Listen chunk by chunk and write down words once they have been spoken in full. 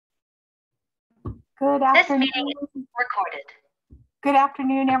Good This meeting afternoon. is recorded. Good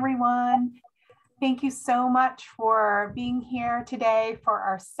afternoon, everyone. Thank you so much for being here today for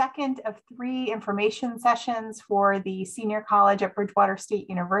our second of 3 information sessions for the Senior College at Bridgewater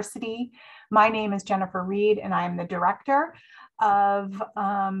State University. My name is Jennifer Reed, and I am the Director of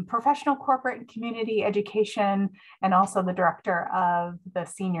Professional Corporate and Community Education, and also the Director of the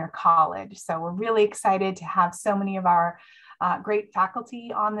Senior College. So we're really excited to have so many of our great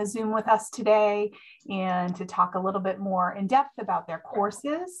faculty on the Zoom with us today and to talk a little bit more in depth about their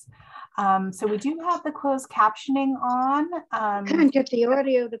courses. So we do have the closed captioning on. Can't get the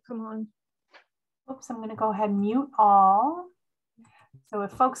audio to come on. Oops, I'm going to go ahead and mute all. So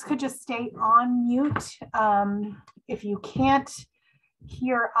if folks could just stay on mute. If you can't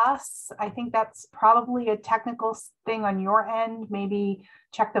hear us, I think that's probably a technical thing on your end. Maybe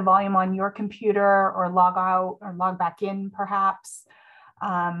check the volume on your computer or log out or log back in perhaps.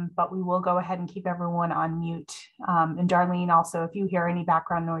 But we will go ahead and keep everyone on mute. And Darlene, also, if you hear any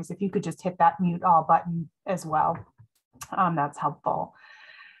background noise, if you could just hit that mute all button as well, that's helpful.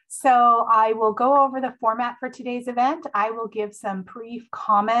 So I will go over the format for today's event. I will give some brief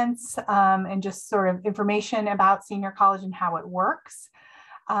comments and just sort of information about Senior College and how it works.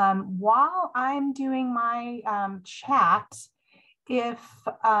 While I'm doing my chat, if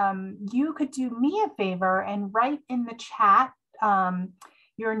you could do me a favor and write in the chat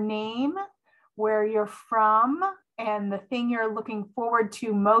your name, where you're from, and the thing you're looking forward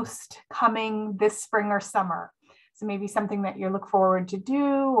to most coming this spring or summer. So maybe something that you look forward to do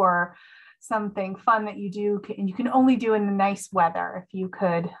or something fun that you do, and you can only do in the nice weather. If you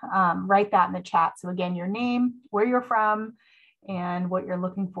could write that in the chat. So again, your name, where you're from, and what you're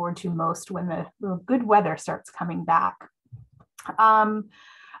looking forward to most when the good weather starts coming back.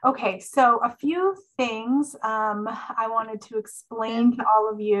 Okay, so a few things I wanted to explain to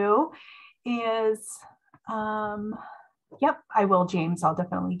all of you is, yep, I will, James, I'll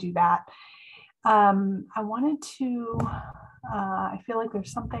definitely do that. I wanted to, I feel like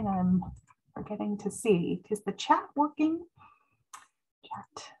there's something I'm forgetting to see. Is the chat working?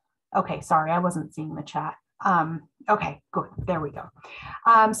 Chat. Okay, sorry, I wasn't seeing the chat. Okay, good, there we go.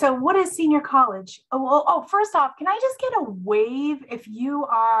 So what is Senior College? Oh, first off, can I just get a wave if you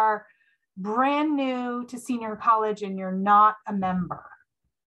are brand new to Senior College and you're not a member?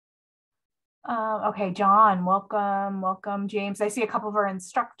 Okay, John, welcome, welcome, James. I see a couple of our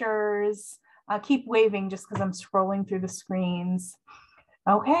instructors. Keep waving just because I'm scrolling through the screens.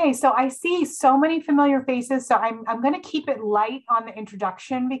 Okay, so I see so many familiar faces. So I'm going to keep it light on the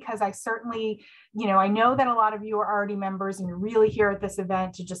introduction because I certainly, I know that a lot of you are already members and you're really here at this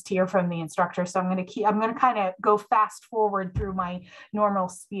event to just hear from the instructor. So I'm going to kind of go fast forward through my normal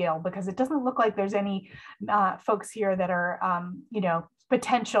spiel because it doesn't look like there's any folks here that are,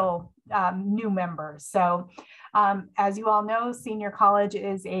 potential new members. So as you all know, Senior College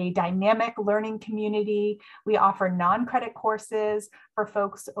is a dynamic learning community. We offer non-credit courses for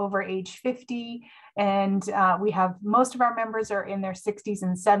folks over age 50. And we have most of our members are in their 60s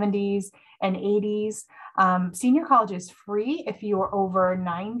and 70s and 80s. Senior College is free if you are over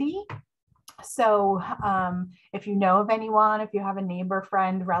 90. So if you know of anyone, if you have a neighbor,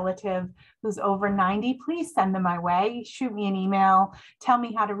 friend, relative who's over 90, please send them my way. Shoot me an email, tell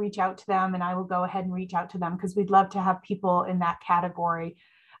me how to reach out to them, and I will go ahead and reach out to them because we'd love to have people in that category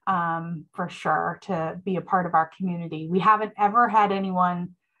for sure to be a part of our community. We haven't ever had anyone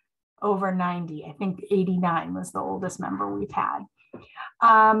over 90. I think 89 was the oldest member we've had.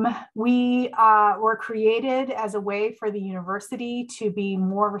 We were created as a way for the university to be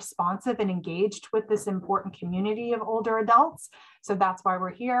more responsive and engaged with this important community of older adults. So that's why we're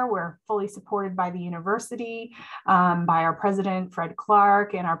here. We're fully supported by the university, by our president, Fred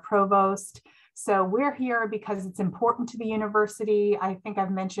Clark, and our provost. So we're here because it's important to the university. I think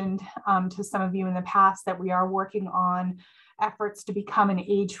I've mentioned to some of you in the past that we are working on efforts to become an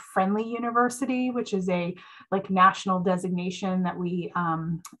age-friendly university, which is a national designation that we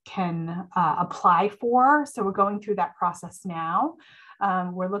can apply for. So we're going through that process now.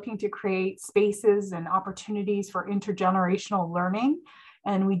 We're looking to create spaces and opportunities for intergenerational learning.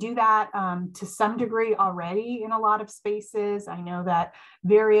 And we do that to some degree already in a lot of spaces. I know that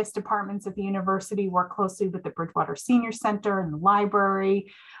various departments at the university work closely with the Bridgewater Senior Center and the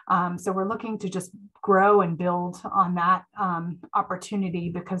library. So we're looking to just grow and build on that opportunity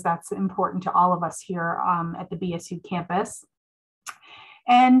because that's important to all of us here at the BSU campus.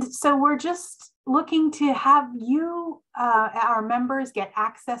 And so we're just looking to have you, our members, get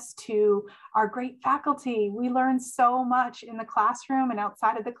access to our great faculty. We learn so much in the classroom and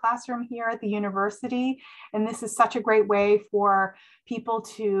outside of the classroom here at the university. And this is such a great way for people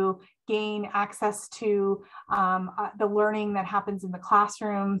to gain access to the learning that happens in the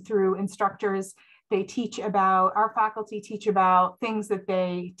classroom through instructors. They teach about, our faculty teach about things that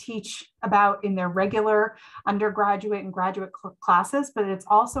they teach about in their regular undergraduate and graduate classes, but it's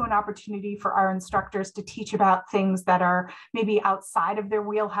also an opportunity for our instructors to teach about things that are maybe outside of their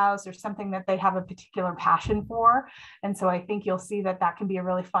wheelhouse or something that they have a particular passion for. And so I think you'll see that that can be a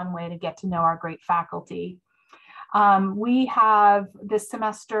really fun way to get to know our great faculty. We have this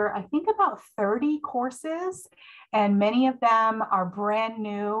semester, I think about 30 courses, and many of them are brand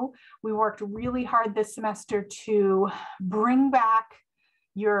new. We worked really hard this semester to bring back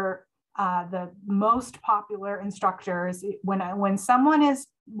the most popular instructors. When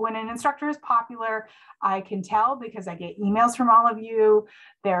an instructor is popular, I can tell because I get emails from all of you.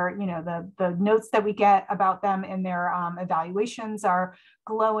 The notes that we get about them and their evaluations are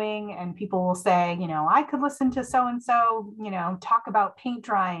glowing, and people will say, I could listen to so-and-so, talk about paint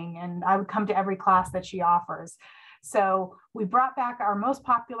drying, and I would come to every class that she offers. So we brought back our most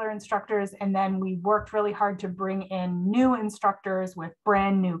popular instructors, and then we worked really hard to bring in new instructors with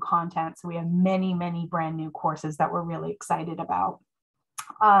brand new content. So we have many, many brand new courses that we're really excited about.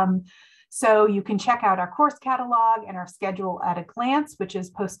 So you can check out our course catalog and our schedule at a glance, which is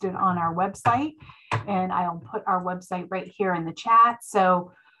posted on our website. And I'll put our website right here in the chat.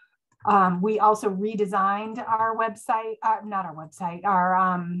 So we also redesigned our website,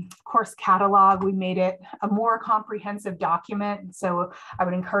 our course catalog. We made it a more comprehensive document. So I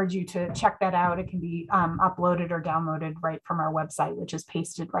would encourage you to check that out. It can be uploaded or downloaded right from our website, which is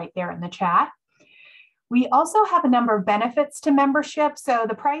pasted right there in the chat. We also have a number of benefits to membership. So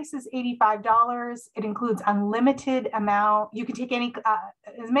the price is $85. It includes unlimited amount. You can take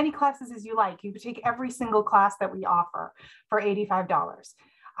as many classes as you like. You can take every single class that we offer for $85.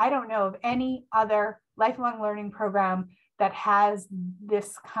 I don't know of any other lifelong learning program that has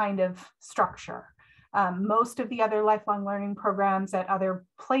this kind of structure. Most of the other lifelong learning programs at other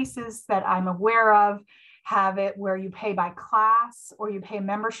places that I'm aware of have it where you pay by class, or you pay a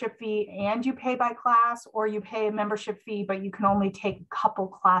membership fee and you pay by class, or you pay a membership fee, but you can only take a couple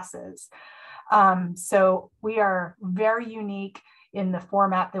classes. So we are very unique in the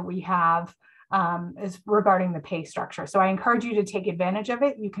format that we have is regarding the pay structure. So I encourage you to take advantage of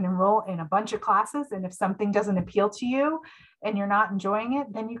it. You can enroll in a bunch of classes, and if something doesn't appeal to you and you're not enjoying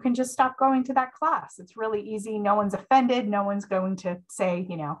it, then you can just stop going to that class. It's really easy. No one's offended. No one's going to say,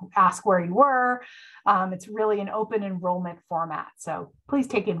 ask where you were. It's really an open enrollment format. So please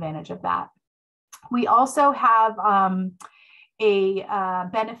take advantage of that. We also have a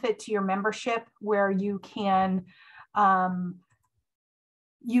benefit to your membership where you can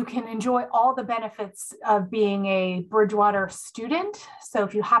enjoy all the benefits of being a Bridgewater student. So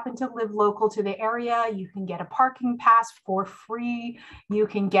if you happen to live local to the area, you can get a parking pass for free. You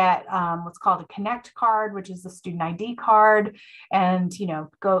can get what's called a Connect card, which is a student ID card, and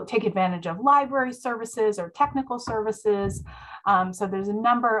go take advantage of library services or technical services. So there's a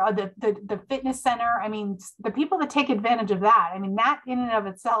number of the fitness center. I mean, the people that take advantage of that, that in and of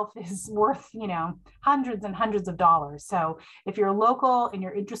itself is worth, hundreds and hundreds of dollars. So if you're local and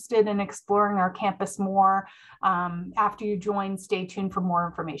you're interested in exploring our campus more, after you join, stay tuned for more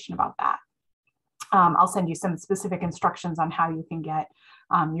information about that. I'll send you some specific instructions on how you can get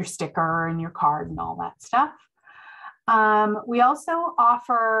your sticker and your card and all that stuff. We also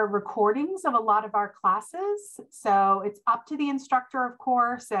offer recordings of a lot of our classes. So it's up to the instructor, of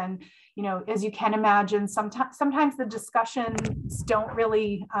course. And, as you can imagine, sometimes the discussions don't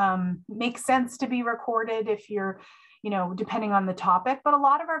really make sense to be recorded if you're, depending on the topic, but a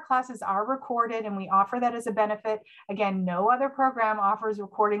lot of our classes are recorded, and we offer that as a benefit. Again, no other program offers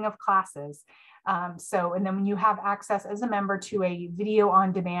recording of classes. And then when you have access as a member to a video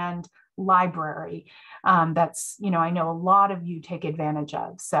on demand library, that's, I know a lot of you take advantage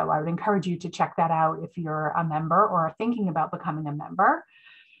of. So I would encourage you to check that out if you're a member or are thinking about becoming a member.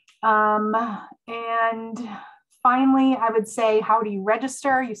 And finally, I would say, how do you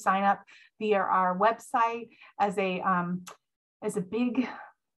register? You sign up via our website. As a big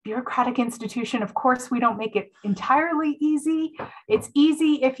bureaucratic institution, of course, we don't make it entirely easy. It's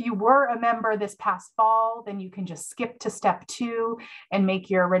easy if you were a member this past fall, then you can just skip to step 2 and make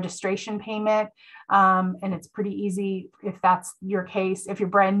your registration payment. And it's pretty easy if that's your case. If you're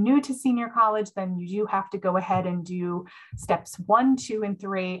brand new to senior college, then you do have to go ahead and do steps 1, 2, and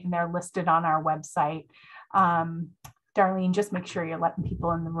 3, and they're listed on our website. Darlene, just make sure you're letting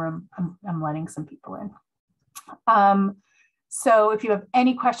people in the room. I'm letting some people in. So if you have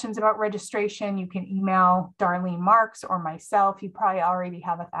any questions about registration, you can email Darlene Marks or myself. You probably already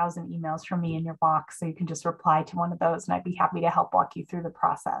have 1,000 emails from me in your box, so you can just reply to one of those and I'd be happy to help walk you through the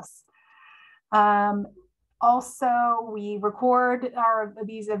process. Also, we record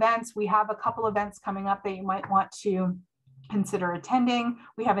these events. We have a couple events coming up that you might want to consider attending.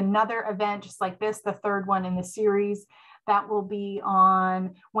 We have another event just like this, the third one in the series, that will be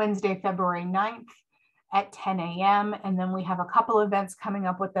on Wednesday, February 9th. At 10 a.m. And then we have a couple events coming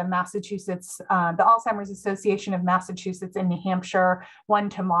up with the Massachusetts, the Alzheimer's Association of Massachusetts in New Hampshire, one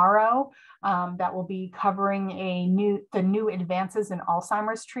tomorrow that will be covering the new advances in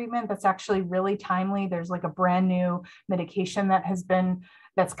Alzheimer's treatment. That's actually really timely. There's like a brand new medication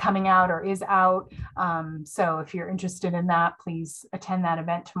that's coming out or is out. So if you're interested in that, please attend that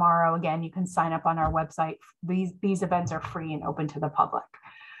event tomorrow. Again, you can sign up on our website. These events are free and open to the public.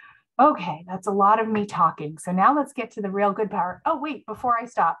 Okay, that's a lot of me talking. So now let's get to the real good part. Oh, wait, before I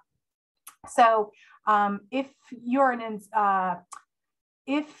stop. So if you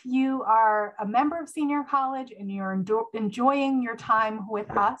are a member of senior college and you're enjoying your time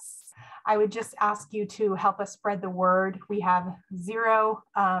with us, I would just ask you to help us spread the word. We have zero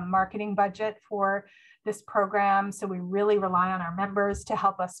marketing budget for this program, so we really rely on our members to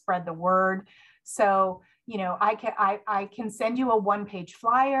help us spread the word. So I can send you a one-page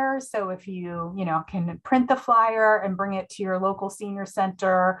flyer. So if you can print the flyer and bring it to your local senior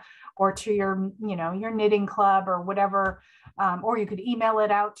center or to your knitting club or whatever, or you could email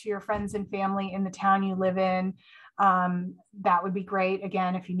it out to your friends and family in the town you live in. That would be great.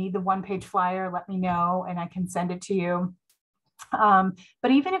 Again, if you need the one-page flyer, let me know and I can send it to you. But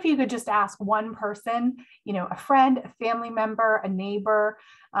even if you could just ask one person, a friend, a family member, a neighbor,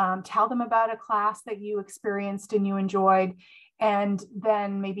 tell them about a class that you experienced and you enjoyed, and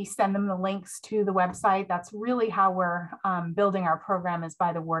then maybe send them the links to the website. That's really how we're building our program, is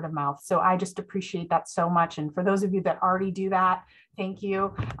by the word of mouth. So I just appreciate that so much. And for those of you that already do that, thank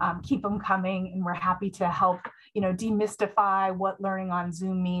you. Keep them coming, and we're happy to help, demystify what learning on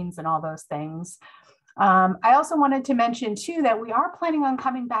Zoom means and all those things. I also wanted to mention too that we are planning on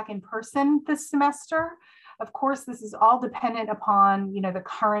coming back in person this semester. Of course, this is all dependent upon the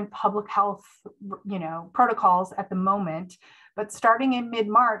current public health protocols at the moment. But starting in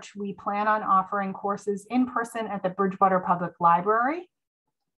mid-March, we plan on offering courses in person at the Bridgewater Public Library,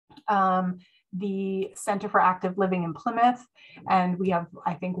 the Center for Active Living in Plymouth, and we have,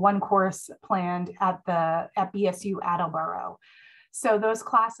 I think, one course planned at BSU Attleboro. So those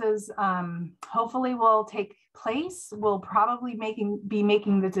classes hopefully will take place. We'll probably be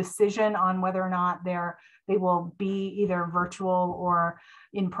making the decision on whether or not they will be either virtual or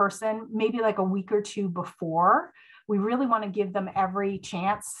in person, maybe like a week or two before. We really want to give them every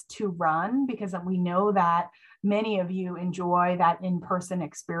chance to run, because we know that many of you enjoy that in-person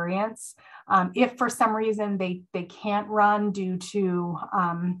experience. If for some reason they can't run due to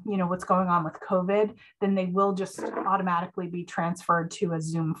what's going on with COVID, then they will just automatically be transferred to a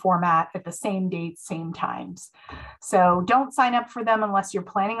Zoom format at the same dates, same times. So don't sign up for them unless you're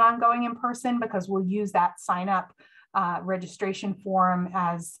planning on going in person, because we'll use that sign up registration form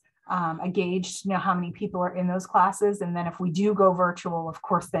as a gauge to know how many people are in those classes. And then if we do go virtual, of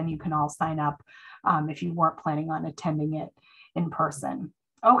course, then you can all sign up if you weren't planning on attending it in person.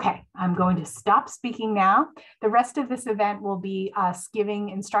 Okay, I'm going to stop speaking now. The rest of this event will be us giving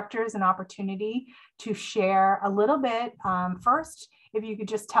instructors an opportunity to share a little bit. First, if you could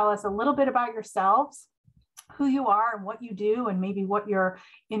just tell us a little bit about yourselves, who you are and what you do, and maybe what your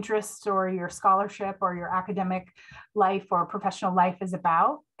interests or your scholarship or your academic life or professional life is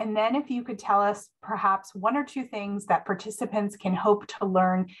about. And then if you could tell us perhaps one or two things that participants can hope to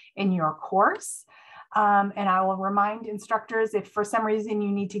learn in your course. And I will remind instructors, if for some reason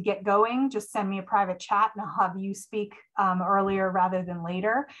you need to get going, just send me a private chat and I'll have you speak earlier rather than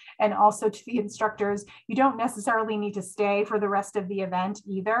later. And also to the instructors, you don't necessarily need to stay for the rest of the event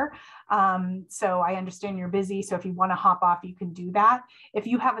either. So I understand you're busy, so if you want to hop off, you can do that. If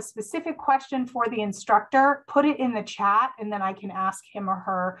you have a specific question for the instructor, put it in the chat and then I can ask him or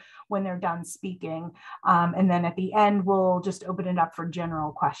her when they're done speaking. And then at the end, we'll just open it up for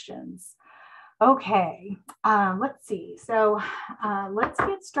general questions. Okay, let's see. So let's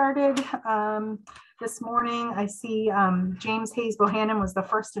get started this morning. I see James Hayes Bohannon was the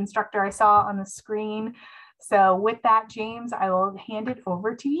first instructor I saw on the screen. So with that, James, I will hand it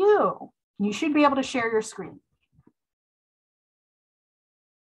over to you. You should be able to share your screen.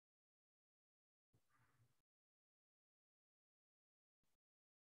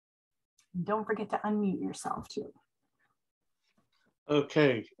 Don't forget to unmute yourself too.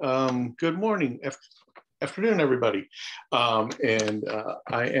 Okay, good morning, afternoon, everybody. I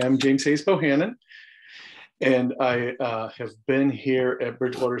am James Hayes Bohannon, and I have been here at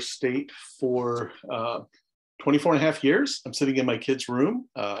Bridgewater State for 24 and a half years. I'm sitting in my kid's room.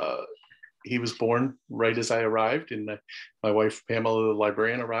 He was born right as I arrived, and my wife, Pamela, the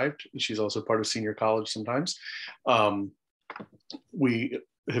librarian, arrived. She's also part of senior college sometimes. We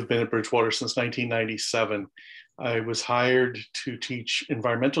have been at Bridgewater since 1997. I was hired to teach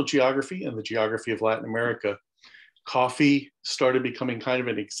environmental geography and the geography of Latin America. Coffee started becoming kind of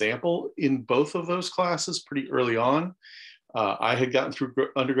an example in both of those classes pretty early on. I had gotten through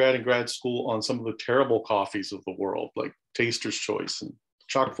undergrad and grad school on some of the terrible coffees of the world, like Taster's Choice and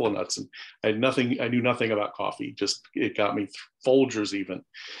chock full of nuts. And I knew nothing about coffee. Just, it got me Folgers even,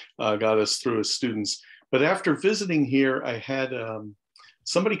 got us through as students. But after visiting here, I had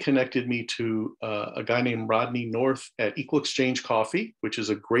somebody connected me to a guy named Rodney North at Equal Exchange Coffee, which is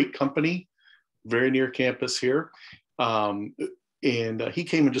a great company, very near campus here. He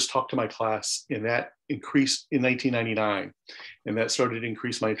came and just talked to my class, and that increased in 1999. And that started to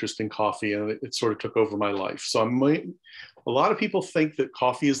increase my interest in coffee, and it sort of took over my life. So a lot of people think that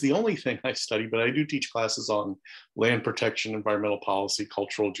coffee is the only thing I study, but I do teach classes on land protection, environmental policy,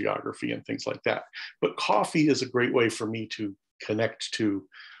 cultural geography, and things like that. But coffee is a great way for me to connect to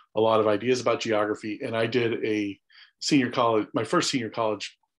a lot of ideas about geography. And I did my first senior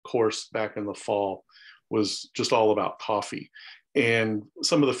college course back in the fall was just all about coffee. And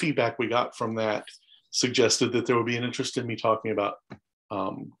some of the feedback we got from that suggested that there would be an interest in me talking about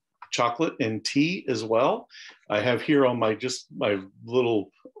chocolate and tea as well. I have here on my little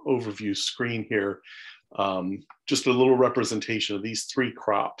overview screen here, just a little representation of these three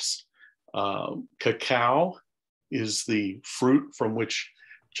crops. Cacao is the fruit from which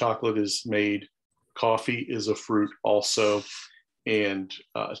chocolate is made. Coffee is a fruit also, and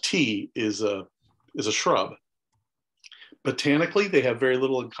tea is a shrub. Botanically, they have very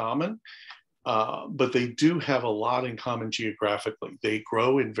little in common, but they do have a lot in common geographically. They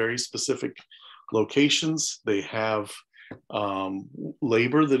grow in very specific locations. They have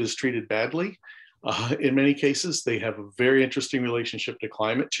labor that is treated badly. In many cases, they have a very interesting relationship to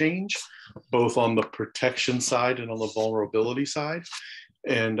climate change, both on the protection side and on the vulnerability side.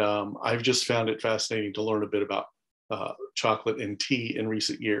 And I've just found it fascinating to learn a bit about chocolate and tea in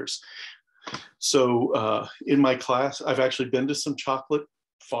recent years. So in my class, I've actually been to some chocolate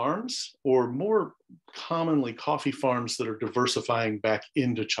farms, or more commonly coffee farms that are diversifying back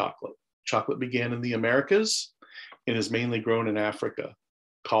into chocolate. Chocolate began in the Americas and is mainly grown in Africa.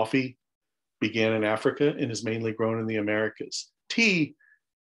 Coffee began in Africa and is mainly grown in the Americas. Tea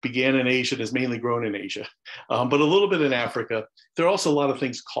began in Asia and is mainly grown in Asia, but a little bit in Africa. There are also a lot of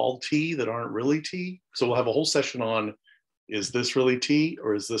things called tea that aren't really tea. So we'll have a whole session on, is this really tea,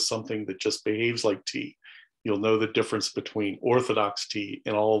 or is this something that just behaves like tea? You'll know the difference between orthodox tea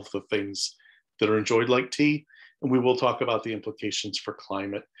and all of the things that are enjoyed like tea. And we will talk about the implications for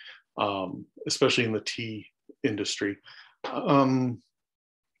climate, especially in the tea industry. I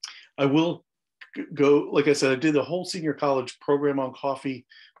will go, like I said, I did the whole senior college program on coffee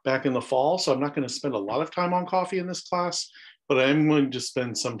back in the fall, so I'm not going to spend a lot of time on coffee in this class, but I am going to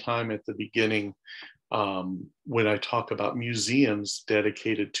spend some time at the beginning when I talk about museums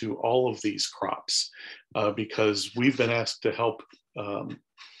dedicated to all of these crops, because we've been asked to help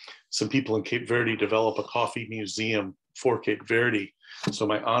some people in Cape Verde develop a coffee museum for Cape Verde. So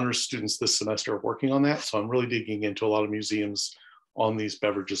my honors students this semester are working on that. So I'm really digging into a lot of museums on these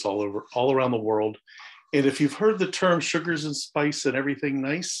beverages all around the world. And if you've heard the term sugars and spice and everything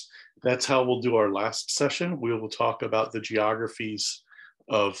nice, that's how we'll do our last session. We will talk about the geographies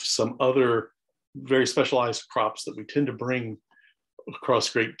of some other very specialized crops that we tend to bring across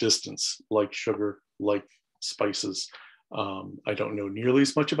great distance, like sugar, like spices. I don't know nearly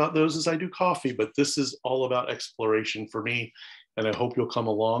as much about those as I do coffee, but this is all about exploration for me, and I hope you'll come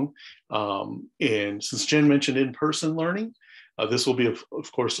along. And since Jen mentioned in-person learning, this will be,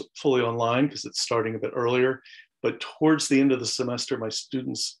 of course, fully online because it's starting a bit earlier, but towards the end of the semester, my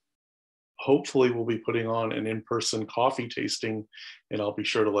students hopefully will be putting on an in-person coffee tasting, and I'll be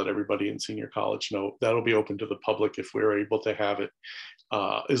sure to let everybody in senior college know. That'll be open to the public if we're able to have it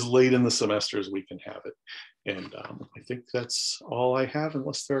as late in the semester as we can have it. And I think that's all I have,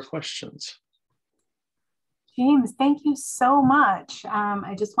 unless there are questions. James, thank you so much.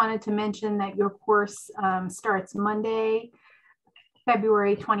 I just wanted to mention that your course starts Monday,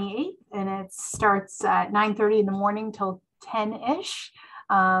 February 28th, and it starts at 9:30 in the morning till 10-ish.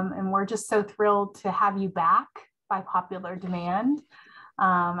 And we're just so thrilled to have you back by popular demand.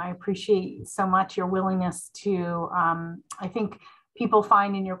 I appreciate so much your willingness to, I think people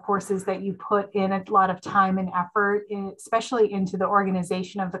find in your courses that you put in a lot of time and effort, especially into the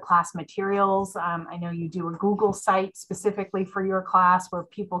organization of the class materials. I know you do a Google site specifically for your class where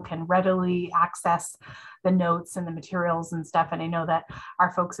people can readily access the notes and the materials and stuff. And I know that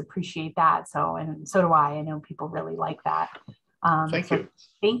our folks appreciate that. And so do I. I know people really like that. Thank you.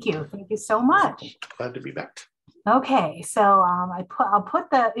 Thank you. Thank you so much. Glad to be back. Okay, so I'll put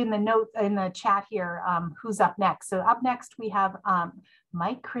in the chat here who's up next. So up next we have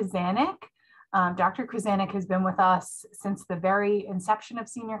Mike Krasanik. Dr. Krasanik has been with us since the very inception of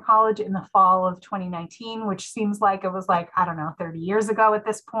senior college in the fall of 2019, which seems like it was like, I don't know, 30 years ago at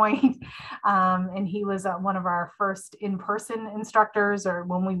this point. And he was one of our first in-person instructors, or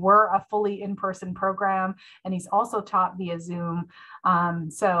when we were a fully in-person program, and he's also taught via Zoom.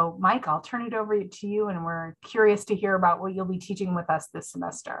 So Mike, I'll turn it over to you, and we're curious to hear about what you'll be teaching with us this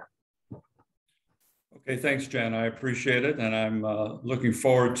semester. Okay, thanks, Jen. I appreciate it, and I'm looking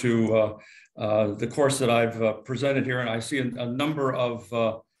forward to the course that I've presented here. And I see a number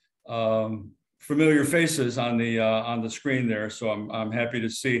of familiar faces on the screen there, so I'm happy to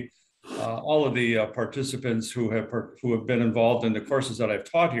see all of the participants who have been involved in the courses that I've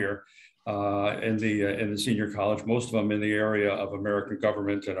taught here in the senior college. Most of them in the area of American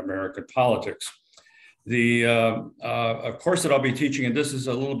government and American politics. The course that I'll be teaching, and this is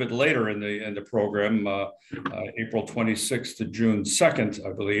a little bit later in the program, April 26th to June 2nd,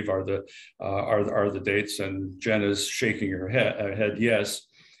 I believe, are the dates. And Jen is shaking her head yes.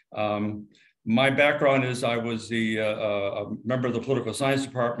 My background is I was a member of the political science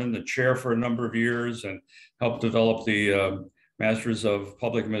department, the chair for a number of years, and helped develop the Masters of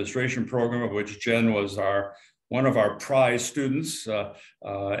Public Administration program, of which Jen was one of our prize students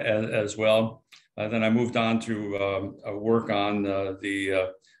as well. Then I moved on to work on the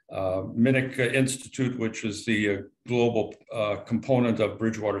Minnick Institute, which is the global component of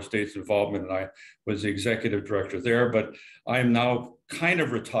Bridgewater State's involvement, and I was the executive director there. But I am now kind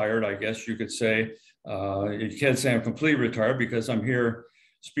of retired, I guess you could say. You can't say I'm completely retired because I'm here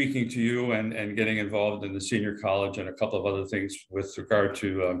speaking to you and getting involved in the senior college and a couple of other things with regard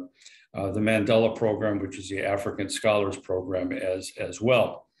to the Mandela program, which is the African Scholars Program as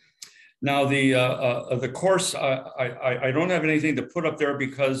well. Now, the course, I don't have anything to put up there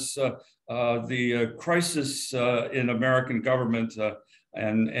because the crisis in American government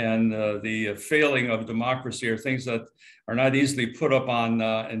and the failing of democracy are things that are not easily put up on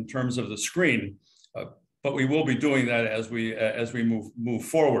in terms of the screen. But we will be doing that as we move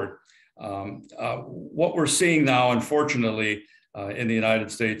forward. What we're seeing now, unfortunately, in the United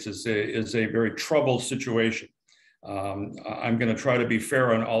States is a very troubled situation. I'm going to try to be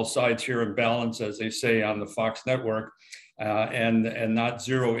fair on all sides here and balance, as they say on the Fox network, and not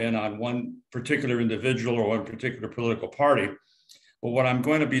zero in on one particular individual or one particular political party. But what I'm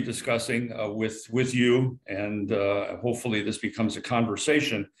going to be discussing with you, and hopefully this becomes a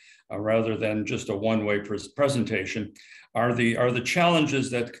conversation rather than just a one-way presentation, are the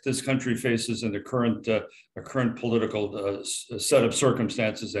challenges that this country faces in the current political set of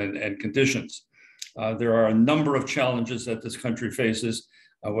circumstances and conditions. There are a number of challenges that this country faces,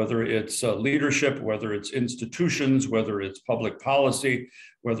 whether it's leadership, whether it's institutions, whether it's public policy,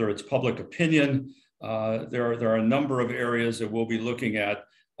 whether it's public opinion. There are a number of areas that we'll be looking at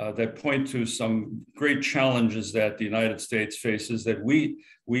that point to some great challenges that the United States faces that we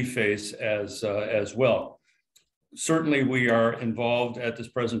face as well. Certainly, we are involved at this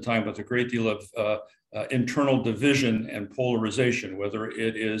present time with a great deal of internal division and polarization, whether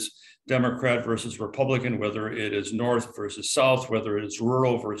it is Democrat versus Republican, whether it is North versus South, whether it is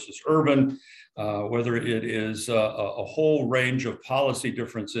rural versus urban, whether it is a whole range of policy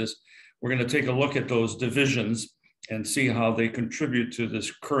differences. We're going to take a look at those divisions and see how they contribute to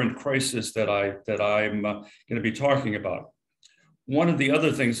this current crisis that I'm going to be talking about. One of the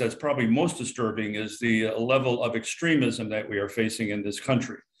other things that's probably most disturbing is the level of extremism that we are facing in this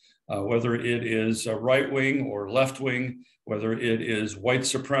country. Whether it is right-wing or left-wing, whether it is white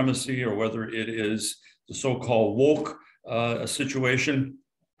supremacy or whether it is the so-called woke situation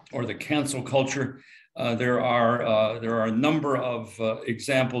or the cancel culture, there are a number of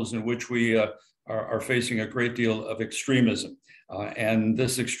examples in which we are facing a great deal of extremism. And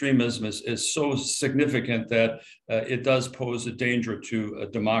this extremism is so significant that it does pose a danger to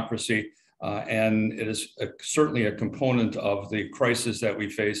democracy. And it is certainly a component of the crisis that we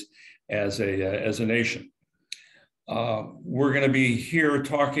face as a nation. We're going to be here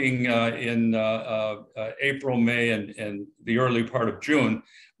talking in April, May, and the early part of June,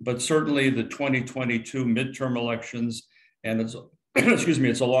 but certainly the 2022 midterm elections, and it's, excuse me,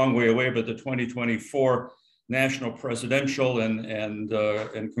 it's a long way away, but the 2024 national presidential and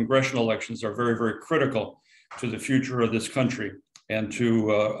congressional elections are very, very critical to the future of this country and to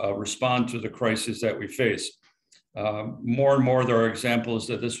respond to the crisis that we face. More and more, there are examples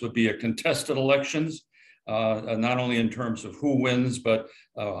that this would be a contested elections, not only in terms of who wins, but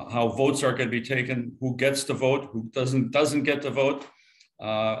how votes are going to be taken, who gets to vote, who doesn't get to vote,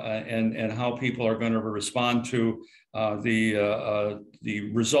 and how people are going to respond to the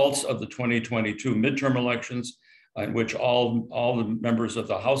results of the 2022 midterm elections, in which all the members of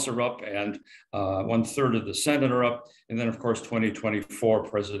the House are up and 1/3 of the Senate are up. And then, of course, 2024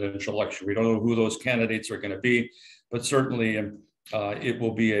 presidential election. We don't know who those candidates are going to be, but certainly it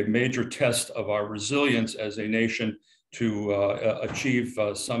will be a major test of our resilience as a nation to achieve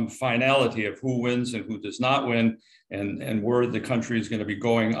some finality of who wins and who does not win, and where the country is going to be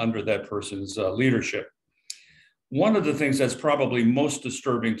going under that person's leadership. One of the things that's probably most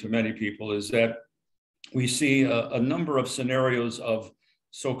disturbing to many people is that we see a number of scenarios of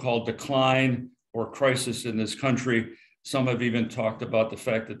so-called decline or crisis in this country. Some have even talked about the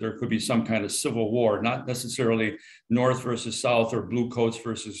fact that there could be some kind of civil war, not necessarily North versus South or blue coats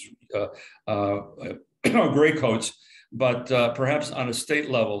versus gray coats, but perhaps on a state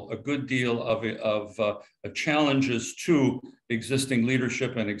level, a good deal of challenges to existing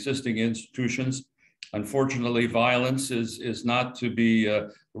leadership and existing institutions. Unfortunately, violence is not to be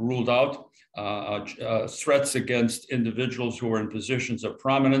ruled out. Threats against individuals who are in positions of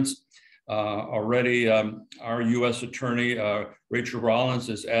prominence. Already, our U.S. Attorney, Rachel Rollins,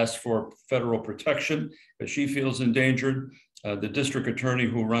 has asked for federal protection because she feels endangered. The district attorney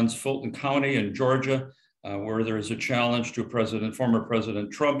who runs Fulton County in Georgia, where there is a challenge to former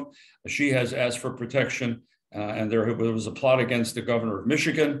President Trump, she has asked for protection. And there was a plot against the governor of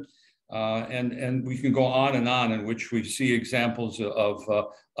Michigan. And we can go on in which we see examples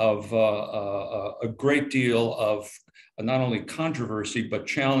of a great deal of not only controversy, but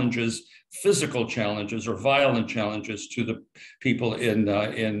challenges, physical challenges or violent challenges to the people in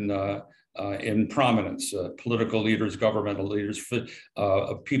prominence, political leaders, governmental leaders,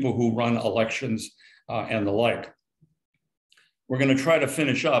 people who run elections and the like. We're going to try to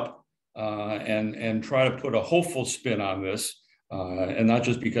finish up and try to put a hopeful spin on this. And not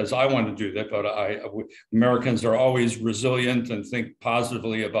just because I want to do that, but Americans are always resilient and think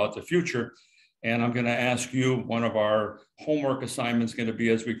positively about the future. And I'm going to ask you, one of our homework assignments going to be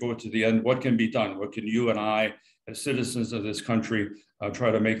as we go to the end, what can be done? What can you and I, as citizens of this country, try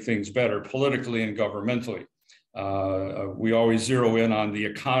to make things better politically and governmentally? We always zero in on the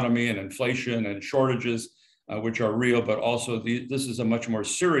economy and inflation and shortages, which are real, but also this is a much more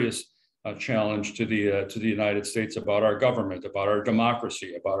serious challenge to the United States about our government, about our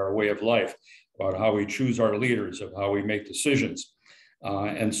democracy, about our way of life, about how we choose our leaders, of how we make decisions.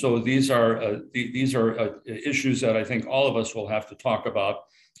 And so these are issues that I think all of us will have to talk about,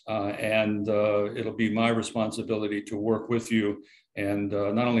 and it'll be my responsibility to work with you and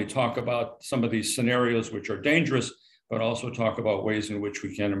not only talk about some of these scenarios which are dangerous, but also talk about ways in which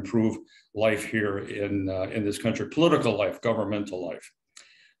we can improve life here in this country, political life, governmental life.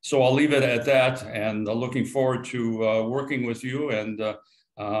 So I'll leave it at that, and looking forward to working with you. And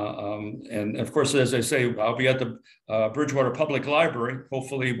of course, as I say, I'll be at the Bridgewater Public Library.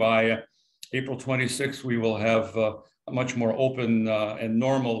 Hopefully by April 26th, we will have a much more open and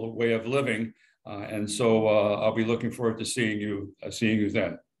normal way of living. And so I'll be looking forward to seeing you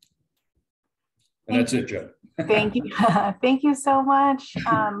then. And that's it, Jen. Thank you. Thank you so much,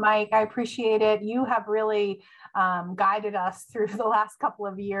 Mike. I appreciate it. You have really guided us through the last couple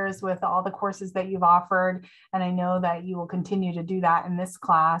of years with all the courses that you've offered. And I know that you will continue to do that in this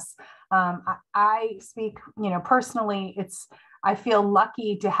class. I speak, personally, I feel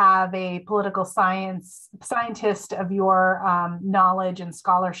lucky to have a political scientist of your knowledge and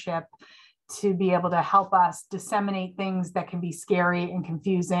scholarship to be able to help us disseminate things that can be scary and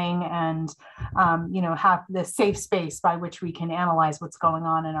confusing, and have the safe space by which we can analyze what's going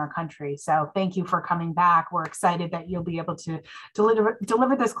on in our country. So thank you for coming back. We're excited that you'll be able to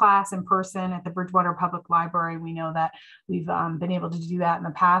deliver this class in person at the Bridgewater Public Library. We know that we've been able to do that in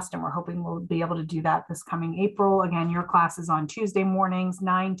the past, and we're hoping we'll be able to do that this coming April. Again, your class is on Tuesday mornings,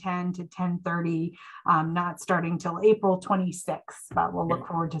 9:10 to 10:30, not starting till April 26th, but we'll look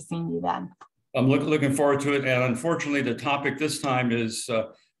forward to seeing you then. I'm looking forward to it. And unfortunately, the topic this time is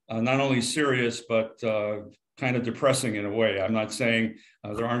not only serious, but kind of depressing in a way. I'm not saying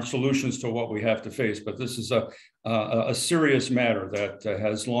there aren't solutions to what we have to face, but this is a serious matter that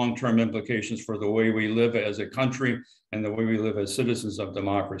has long-term implications for the way we live as a country and the way we live as citizens of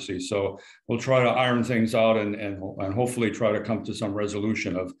democracy. So we'll try to iron things out and hopefully try to come to some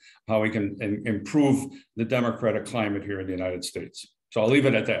resolution of how we can improve the democratic climate here in the United States. So I'll leave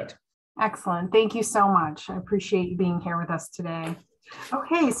it at that. Excellent. Thank you so much. I appreciate you being here with us today.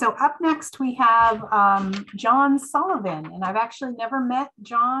 Okay, so up next we have John Sullivan, and I've actually never met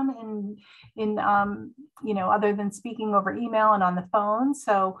John in you know, other than speaking over email and on the phone.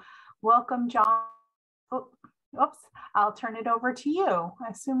 So welcome, John. Oh, oops, I'll turn it over to you.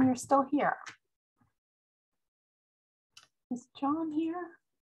 I assume you're still here. Is John here?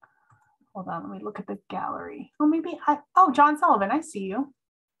 Hold on, let me look at the gallery. Oh, maybe oh, John Sullivan, I see you.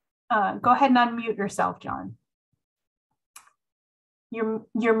 Go ahead and unmute yourself, John.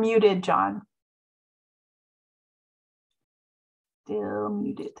 You're muted, John. Still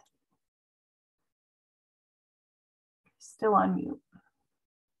muted. Still on mute.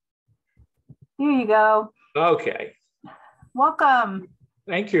 There you go. Okay. Welcome.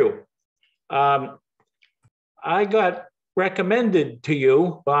 Thank you. I got recommended to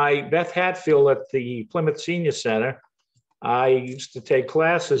you by Beth Hatfield at the Plymouth Senior Center. I used to take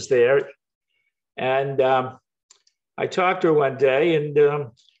classes there, and I talked to her one day, and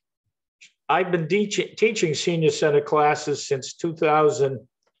I've been teaching Senior Center classes since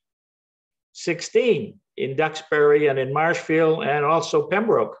 2016 in Duxbury and in Marshfield and also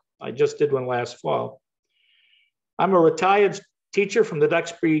Pembroke. I just did one last fall. I'm a retired teacher from the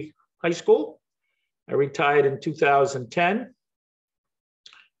Duxbury High School. I retired in 2010.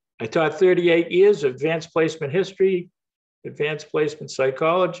 I taught 38 years of advanced placement history, advanced placement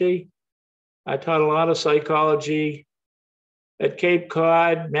psychology. I taught a lot of psychology at Cape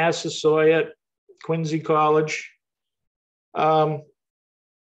Cod, Massasoit, Quincy College. What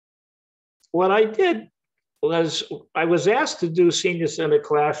I did was I was asked to do Senior Center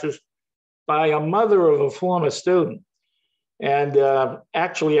classes by a mother of a former student. And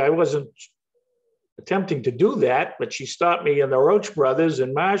actually, I wasn't attempting to do that, but she stopped me in the Roach Brothers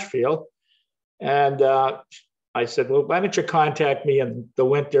in Marshfield. And I said, well, why don't you contact me in the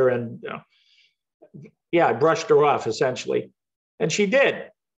winter? And yeah, I brushed her off essentially. And she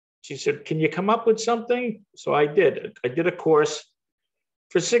did. She said, can you come up with something? So I did. I did a course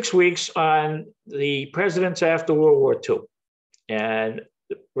for 6 weeks on the presidents after World War II. And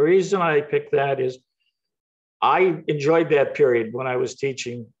the reason I picked that is I enjoyed that period when I was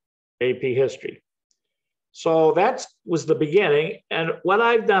teaching AP history. So that was the beginning. And what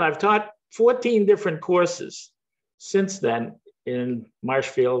I've done, I've taught 14 different courses since then in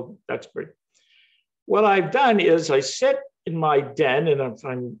Marshfield, Duxbury. What I've done is I sit in my den,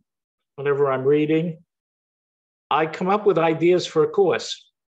 and whenever I'm reading, I come up with ideas for a course.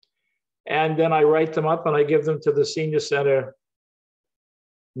 And then I write them up and I give them to the Senior Center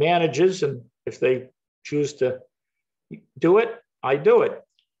managers. And if they choose to do it, I do it.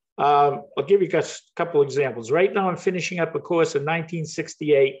 I'll give you a couple examples. Right now, I'm finishing up a course in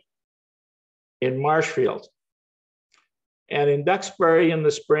 1968 in Marshfield. And in Duxbury in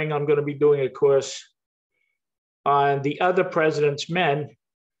the spring, I'm going to be doing a course on the other president's men,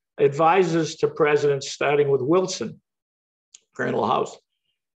 advisors to presidents, starting with Wilson, Colonel House.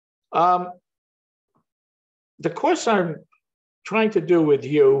 The course I'm trying to do with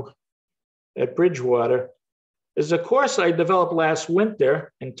you at Bridgewater is a course I developed last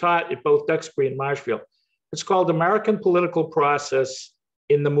winter and taught at both Duxbury and Marshfield. It's called American Political Process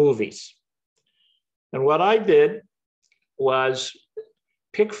in the Movies. And what I did was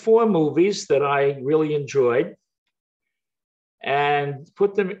pick 4 movies that I really enjoyed and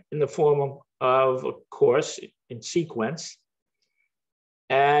put them in the form of a course in sequence.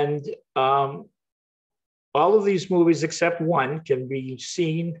 And all of these movies, except one, can be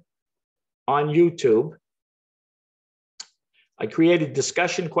seen on YouTube. I created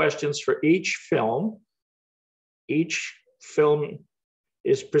discussion questions for each film. Each film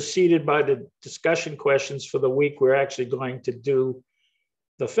is preceded by the discussion questions for the week we're actually going to do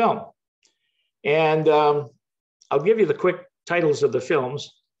the film. And I'll give you the quick titles of the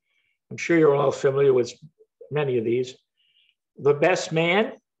films. I'm sure you're all familiar with many of these. The Best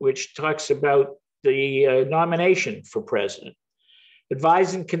Man, which talks about the nomination for president.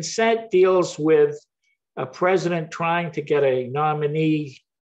 Advise and Consent deals with a president trying to get a nominee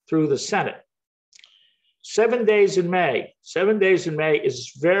through the Senate. 7 Days in May. 7 Days in May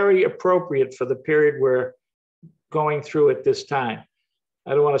is very appropriate for the period we're going through at this time.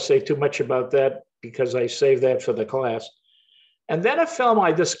 I don't want to say too much about that because I saved that for the class. And then a film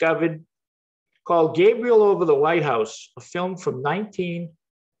I discovered called Gabriel Over the White House, a film from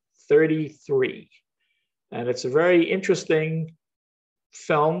 1933. And it's a very interesting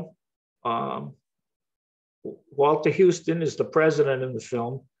film. Walter Houston is the president in the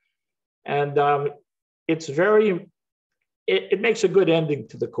film. And it's very, it makes a good ending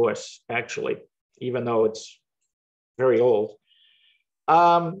to the course, actually, even though it's very old.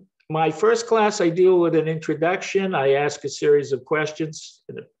 My first class, I deal with an introduction. I ask a series of questions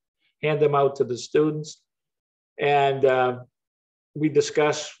and hand them out to the students. And we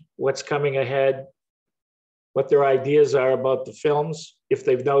discuss what's coming ahead, what their ideas are about the films, if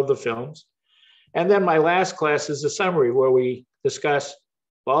they've known the films. And then my last class is a summary where we discuss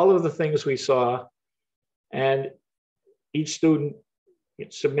all of the things we saw, and each student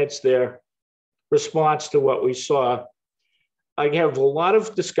submits their response to what we saw. I have a lot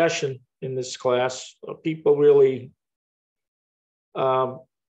of discussion in this class. People really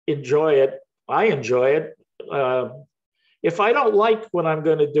enjoy it. I enjoy it. If I don't like what I'm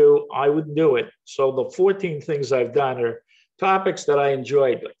going to do, I wouldn't do it. So the 14 things I've done are topics that I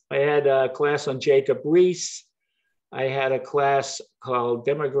enjoyed. I had a class on Jacob Riis. I had a class called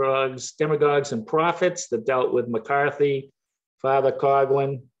Demagogues and Prophets that dealt with McCarthy, Father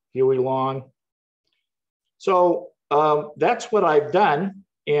Coughlin, Huey Long. So that's what I've done.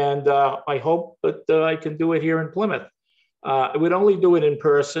 And I hope that I can do it here in Plymouth. I would only do it in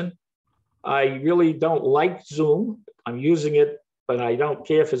person. I really don't like Zoom. I'm using it, but I don't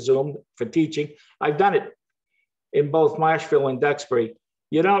care for Zoom for teaching. I've done it in both Marshfield and Duxbury.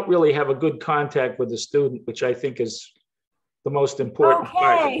 You don't really have a good contact with the student, which I think is the most important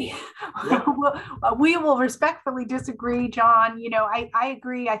part. Okay. We will respectfully disagree, John. You know, I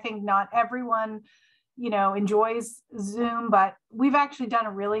agree. I think not everyone, you know, enjoys Zoom, but we've actually done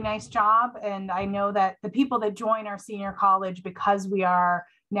a really nice job. And I know that the people that join our senior college, because we are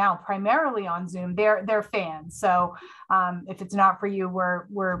now primarily on Zoom, they're fans. So if it's not for you,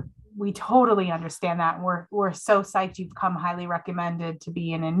 we totally understand that. And we're so psyched you've come highly recommended to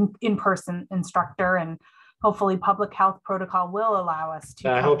be an in-person instructor, and hopefully public health protocol will allow us to.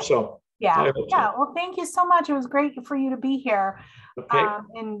 I hope so. Yeah. Well, thank you so much. It was great for you to be here. Okay.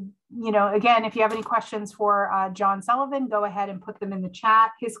 And, you know, again, if you have any questions for John Sullivan, go ahead and put them in the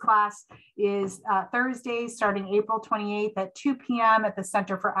chat. His class is Thursdays starting April 28th at 2 p.m. at the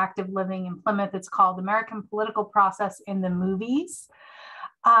Center for Active Living in Plymouth. It's called American Political Process in the Movies.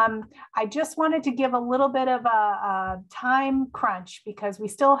 I just wanted to give a little bit of a time crunch because we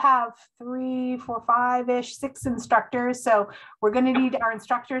still have 3, 4, 5-ish, 6 instructors. So we're going to need our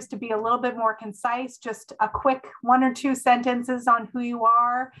instructors to be a little bit more concise, just a quick 1 or 2 sentences on who you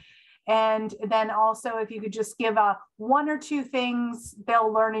are. And then also, if you could just give 1 or 2 things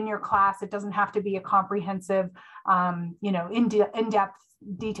they'll learn in your class. It doesn't have to be a comprehensive, you know, in-depth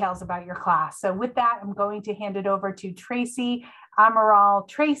details about your class. So with that, I'm going to hand it over to Tracy Amaral.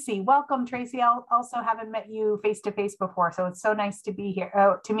 Tracy, welcome, Tracy. I also haven't met you face-to-face before, so it's so nice to be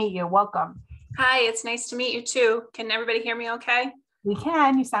here, to meet you. Welcome. Hi, it's nice to meet you too. Can everybody hear me okay? We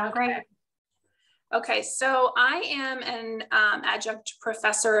can, you sound great. Okay, so I am an adjunct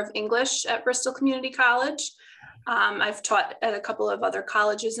professor of English at Bristol Community College. I've taught at a couple of other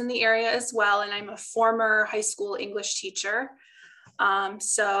colleges in the area as well, and I'm a former high school English teacher.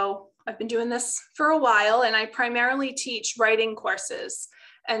 So I've been doing this for a while, and I primarily teach writing courses.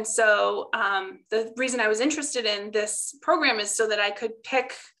 And so the reason I was interested in this program is so that I could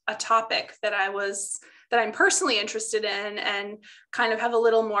pick a topic that I'm personally interested in and kind of have a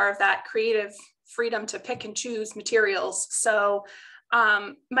little more of that creative freedom to pick and choose materials. So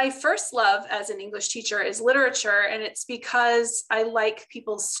my first love as an English teacher is literature, and it's because I like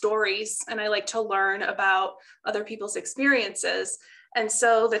people's stories and I like to learn about other people's experiences. And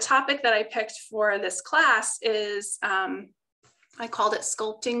so the topic that I picked for this class is, I called it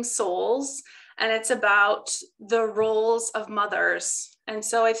Sculpting Souls, and it's about the roles of mothers. And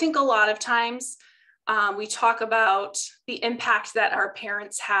so I think a lot of times we talk about the impact that our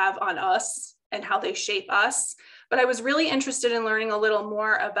parents have on us and how they shape us. But I was really interested in learning a little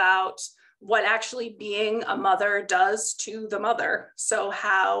more about what actually being a mother does to the mother. So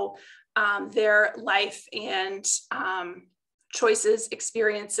how their life and choices,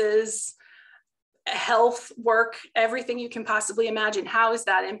 experiences, health, work, everything you can possibly imagine, how is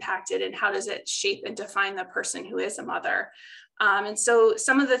that impacted and how does it shape and define the person who is a mother? And so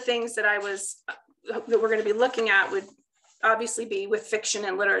some of the things that we're going to be looking at would obviously be with fiction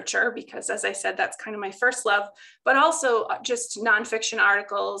and literature, because as I said, that's kind of my first love, but also just nonfiction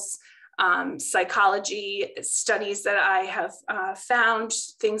articles, psychology studies that I have found,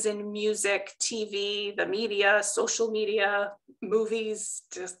 things in music, TV, the media, social media, movies,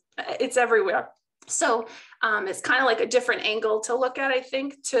 just it's everywhere. So it's kind of like a different angle to look at, I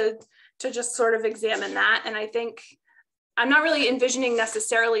think, to just sort of examine that. And I think I'm not really envisioning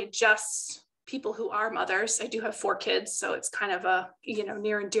necessarily just people who are mothers. I do have 4 kids, so it's kind of a, you know,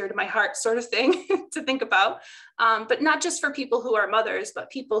 near and dear to my heart sort of thing to think about. But not just for people who are mothers, but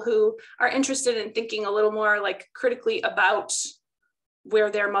people who are interested in thinking a little more like critically about where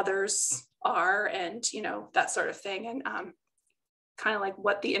their mothers are and, you know, that sort of thing. And kind of like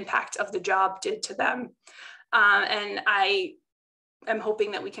what the impact of the job did to them. And I'm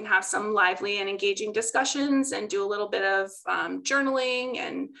hoping that we can have some lively and engaging discussions and do a little bit of journaling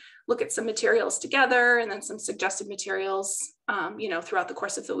and look at some materials together, and then some suggested materials, you know, throughout the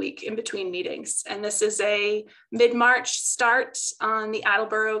course of the week in between meetings. And this is a mid-March start on the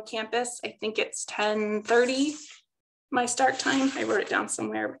Attleboro campus. I think it's 10:30, my start time. I wrote it down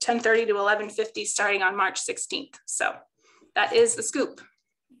somewhere, 10:30 to 11:50 starting on March 16th. So that is the scoop.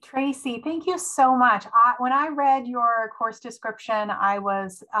 Tracy, thank you so much. When I read your course description, I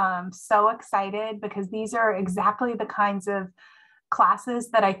was so excited because these are exactly the kinds of classes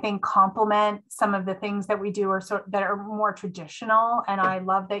that I think complement some of the things that we do that are more traditional. And I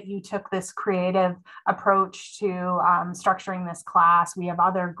love that you took this creative approach to structuring this class. We have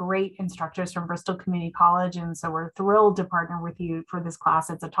other great instructors from Bristol Community College, and so we're thrilled to partner with you for this class.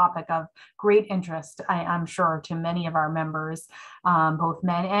 It's a topic of great interest, I'm sure, to many of our members, both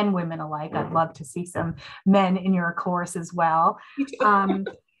men and women alike. I'd love to see some men in your course as well.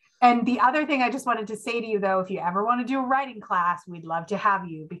 And the other thing I just wanted to say to you, though, if you ever want to do a writing class, we'd love to have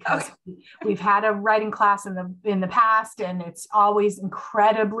you, because we've had a writing class in the past, and it's always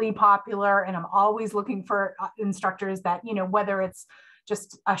incredibly popular. And I'm always looking for instructors that, you know, whether it's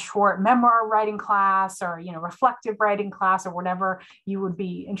just a short memoir writing class or, you know, reflective writing class or whatever you would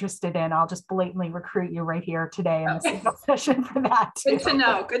be interested in, I'll just blatantly recruit you right here today in the signal session for that too. Good to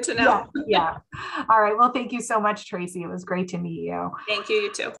know. Good to know. Yeah. All right. Well, thank you so much, Tracy. It was great to meet you. Thank you.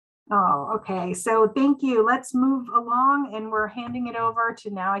 You too. Oh, okay. So thank you. Let's move along, and we're handing it over to,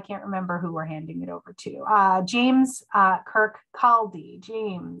 now I can't remember who we're handing it over to. James Kirkcaldy.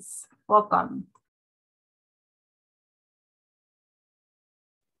 James, welcome.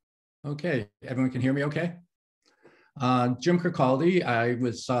 Okay, everyone can hear me okay? Jim Kirkcaldy. I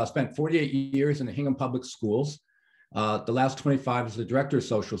was spent 48 years in the Hingham Public Schools. The last 25 as the director of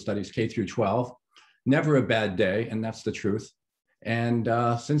social studies, K through 12. Never a bad day, and that's the truth. And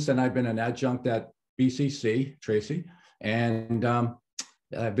since then, I've been an adjunct at BCC, Tracy, and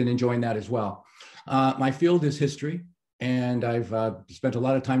I've been enjoying that as well. My field is history, and I've spent a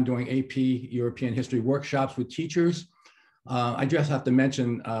lot of time doing AP European history workshops with teachers. I just have to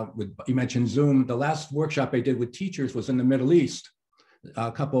mention, you mentioned Zoom. The last workshop I did with teachers was in the Middle East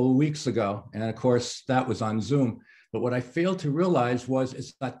a couple of weeks ago, and of course, that was on Zoom. But what I failed to realize was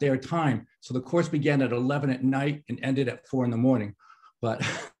it's not their time. So the course began at 11 at night and ended at 4 in the morning. But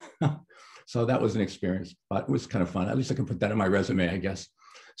so that was an experience, but it was kind of fun. At least I can put that in my resume, I guess.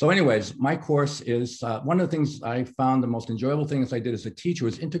 So anyways, my course is, one of the things I found the most enjoyable things I did as a teacher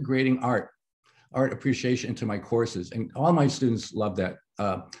was integrating art appreciation into my courses. And all my students love that.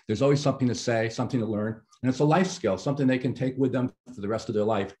 There's always something to say, something to learn. And it's a life skill, something they can take with them for the rest of their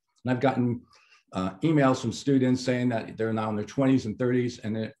life. And I've gotten emails from students saying that they're now in their 20s and 30s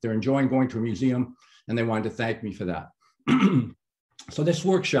and they're enjoying going to a museum, and they wanted to thank me for that. So this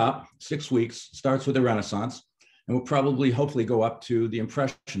workshop, 6 weeks, starts with the Renaissance, and will probably, hopefully go up to the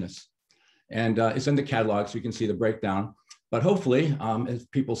Impressionists. And it's in the catalog, so you can see the breakdown. But hopefully,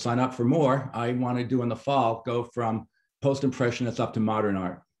 if people sign up for more, I want to do in the fall, go from post-Impressionists up to modern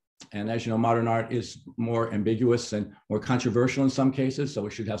art. And as you know, modern art is more ambiguous and more controversial in some cases, so we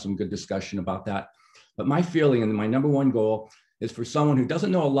should have some good discussion about that. But my feeling and my number one goal is for someone who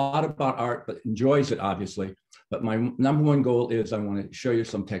doesn't know a lot about art, but enjoys it, obviously. But my number one goal is I want to show you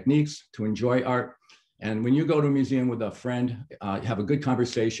some techniques to enjoy art. And when you go to a museum with a friend, have a good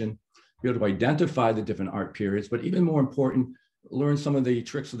conversation, be able to identify the different art periods, but even more important, learn some of the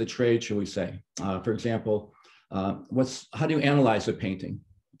tricks of the trade, shall we say. For example, how do you analyze a painting?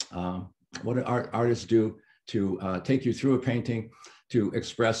 What do artists do to take you through a painting to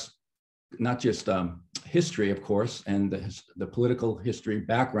express not just history, of course, and the political history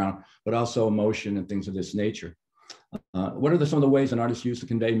background, but also emotion and things of this nature. What are some of the ways an artist used to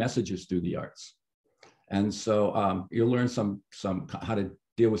convey messages through the arts? And so you'll learn some how to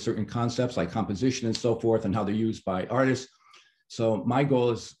deal with certain concepts like composition and so forth, and how they're used by artists. So my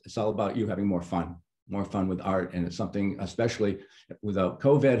goal is, it's all about you having more fun. more fun with art. And it's something, especially without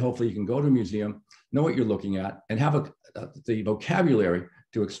COVID, hopefully you can go to a museum, know what you're looking at, and have the vocabulary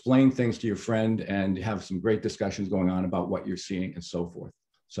to explain things to your friend and have some great discussions going on about what you're seeing and so forth.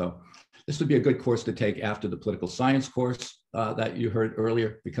 So this would be a good course to take after the political science course that you heard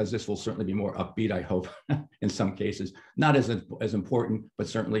earlier, because this will certainly be more upbeat, I hope, in some cases. Not as important, but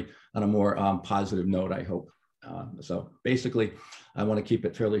certainly on a more positive note, I hope. So basically, I want to keep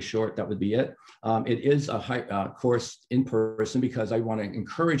it fairly short. That would be it. It is a high course in person because I want to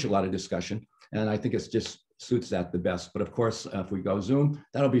encourage a lot of discussion, and I think it just suits that the best. But of course, if we go Zoom,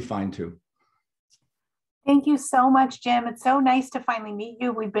 that'll be fine too. Thank you so much, Jim. It's so nice to finally meet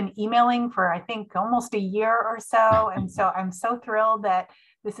you. We've been emailing for, I think, almost a year or so. And so I'm so thrilled that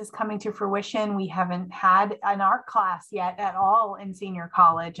this is coming to fruition. We haven't had an art class yet at all in senior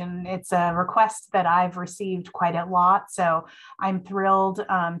college, and it's a request that I've received quite a lot. So I'm thrilled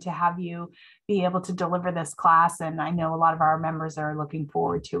to have you be able to deliver this class. And I know a lot of our members are looking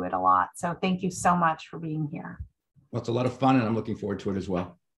forward to it a lot. So thank you so much for being here. Well, it's a lot of fun, and I'm looking forward to it as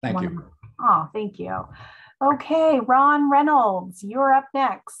well. Thank you. Oh, thank you. Okay, Ron Reynolds, you're up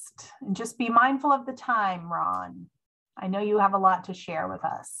next. And just be mindful of the time, Ron. I know you have a lot to share with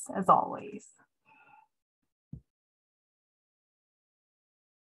us, as always.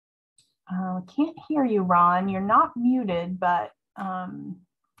 Can't hear you, Ron. You're not muted, but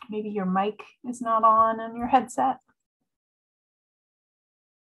maybe your mic is not on your headset.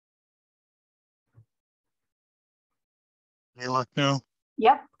 Hey, look now.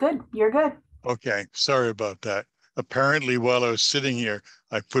 Yep, good. You're good. Okay, sorry about that. Apparently, while I was sitting here,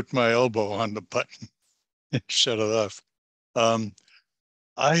 I put my elbow on the button and shut it off.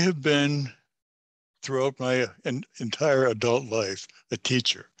 I have been, throughout my entire adult life, a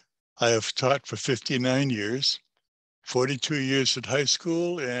teacher. I have taught for 59 years, 42 years at high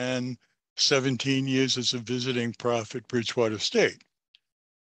school, and 17 years as a visiting prof at Bridgewater State.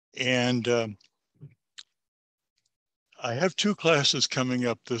 And I have 2 classes coming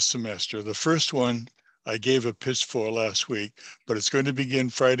up this semester. The first one I gave a pitch for last week, but it's going to begin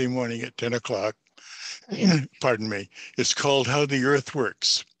Friday morning at 10 o'clock. Pardon me. It's called How the Earth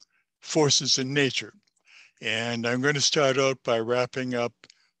Works, Forces in Nature. And I'm going to start out by wrapping up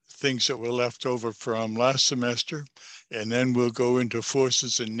things that were left over from last semester, and then we'll go into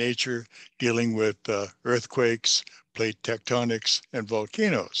forces in nature dealing with earthquakes, plate tectonics, and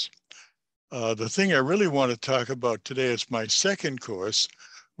volcanoes. The thing I really want to talk about today is my second course,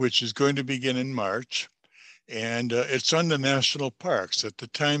 which is going to begin in March, and it's on the national parks. At the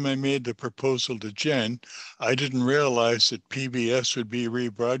time I made the proposal to Jen, I didn't realize that PBS would be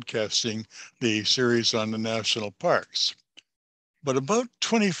rebroadcasting the series on the national parks. But about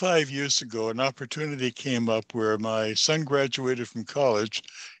 25 years ago, an opportunity came up where my son graduated from college,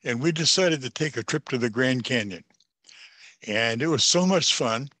 and we decided to take a trip to the Grand Canyon. And it was so much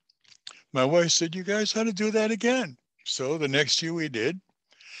fun. My wife said, "You guys ought to do that again." So the next year we did.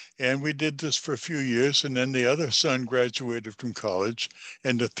 And we did this for a few years. And then the other son graduated from college.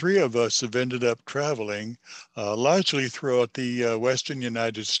 And the 3 of us have ended up traveling largely throughout the Western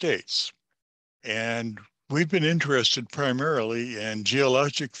United States. And we've been interested primarily in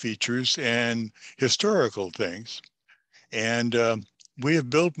geologic features and historical things. And we have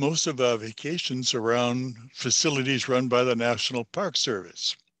built most of our vacations around facilities run by the National Park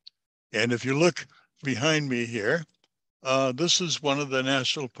Service. And if you look behind me here, this is one of the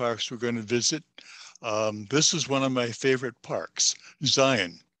national parks we're going to visit. This is one of my favorite parks,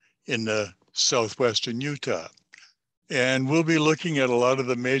 Zion, in the southwestern Utah. And we'll be looking at a lot of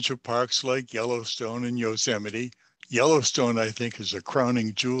the major parks like Yellowstone and Yosemite. Yellowstone, I think, is a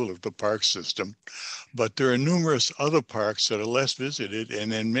crowning jewel of the park system. But there are numerous other parks that are less visited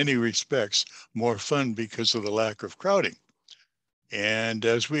and in many respects more fun because of the lack of crowding. And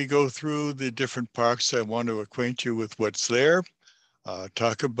as we go through the different parks, I want to acquaint you with what's there,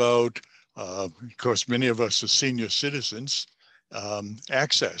 talk about, of course, many of us as senior citizens,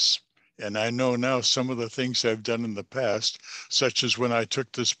 access. And I know now some of the things I've done in the past, such as when I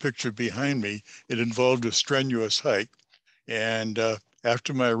took this picture behind me, it involved a strenuous hike. And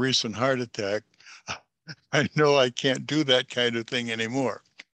after my recent heart attack, I know I can't do that kind of thing anymore.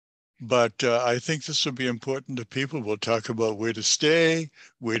 But I think this will be important to people. We'll talk about where to stay,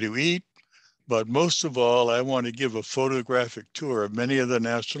 where to eat. But most of all, I want to give a photographic tour of many of the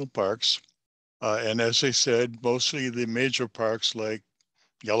national parks. And as I said, mostly the major parks like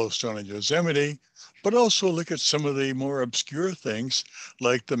Yellowstone and Yosemite, but also look at some of the more obscure things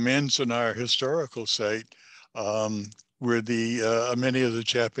like the Manzanar historical site, where many of the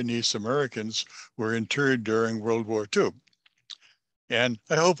Japanese Americans were interred during World War II. And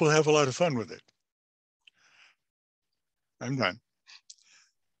I hope we'll have a lot of fun with it. I'm done.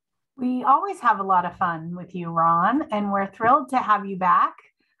 We always have a lot of fun with you, Ron, and we're thrilled to have you back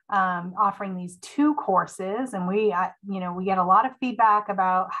offering these 2 courses. And we get a lot of feedback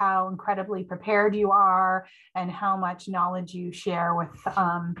about how incredibly prepared you are and how much knowledge you share with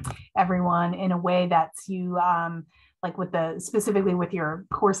everyone in a way that's like specifically with your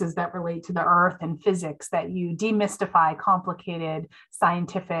courses that relate to the earth and physics, that you demystify complicated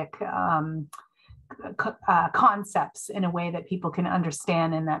scientific concepts in a way that people can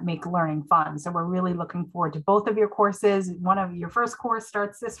understand and that make learning fun. So we're really looking forward to both of your courses. One of your first course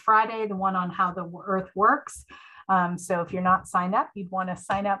starts this Friday, the one on how the earth works. So if you're not signed up, you'd want to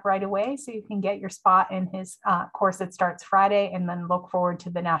sign up right away so you can get your spot in his course that starts Friday, and then look forward to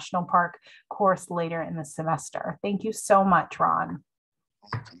the National Park course later in the semester. Thank you so much, Ron.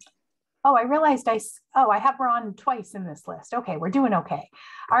 Oh, I realized I have Ron twice in this list. Okay, we're doing okay.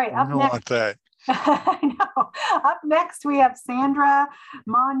 All right, I don't want that. I know. Up next, we have Sandra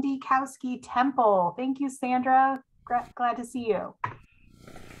Mondikowski-Temple. Thank you, Sandra. Glad to see you.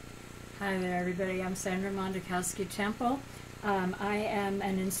 Hi there, everybody. I'm Sandra Mondikowski-Temple. I am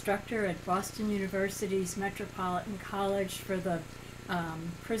an instructor at Boston University's Metropolitan College for the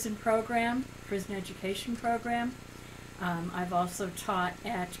prison education program. I've also taught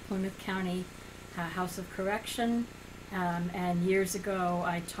at Plymouth County House of Correction. And years ago,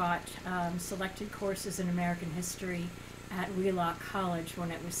 I taught selected courses in American history at Wheelock College when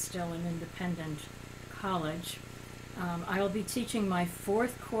it was still an independent college. I will be teaching my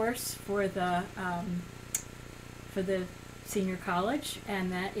 4th course for the senior college,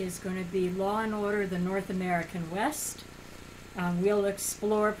 and that is going to be Law and Order: The North American West. We'll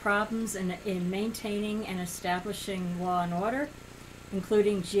explore problems in maintaining and establishing law and order,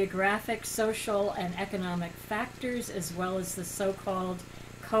 including geographic, social, and economic factors, as well as the so-called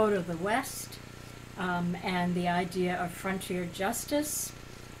Code of the West, and the idea of frontier justice.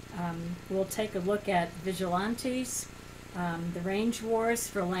 We'll take a look at vigilantes, the range wars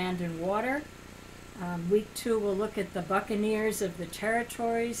for land and water. Week 2, we'll look at the Buccaneers of the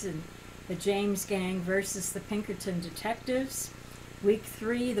Territories and the James Gang versus the Pinkerton Detectives. Week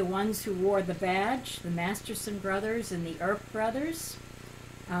 3, the ones who wore the badge, the Masterson brothers and the Earp brothers.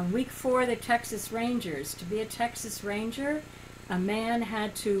 Week 4, the Texas Rangers. To be a Texas Ranger, a man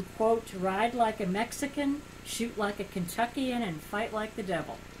had to, quote, ride like a Mexican, shoot like a Kentuckian, and fight like the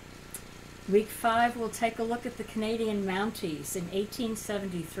devil. Week 5, we'll take a look at the Canadian Mounties. In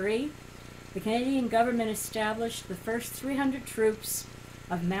 1873, the Canadian government established the first 300 troops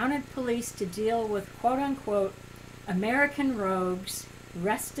of mounted police to deal with, quote-unquote, American rogues,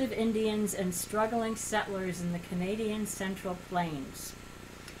 restive Indians, and struggling settlers in the Canadian Central Plains.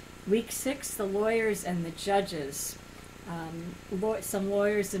 Week 6, the lawyers and the judges. Some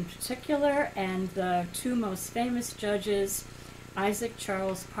lawyers in particular, and the 2 most famous judges, Isaac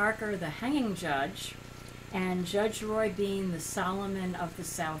Charles Parker, the hanging judge, and Judge Roy Bean, the Solomon of the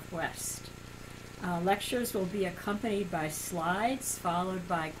Southwest. Lectures will be accompanied by slides, followed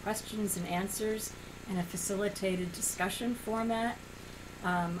by questions and answers in a facilitated discussion format.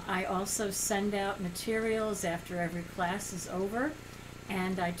 I also send out materials after every class is over,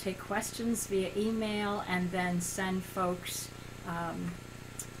 and I take questions via email and then send folks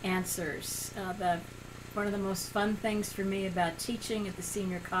answers. One of the most fun things for me about teaching at the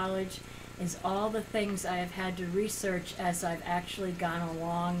senior college is all the things I have had to research as I've actually gone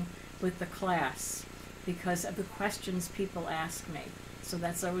along with the class because of the questions people ask me. So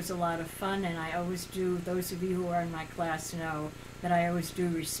that's always a lot of fun, and I always do, those of you who are in my class know that I always do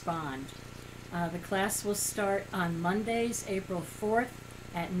respond. The class will start on Mondays, April 4th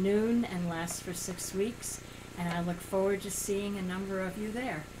at noon and last for 6 weeks, and I look forward to seeing a number of you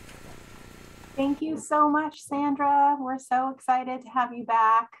there. Thank you so much, Sandra. We're so excited to have you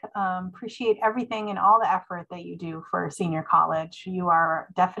back. Appreciate everything and all the effort that you do for senior college. You are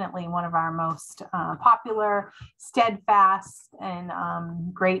definitely one of our most popular, steadfast,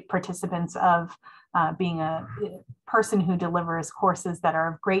 and great participants of being a person who delivers courses that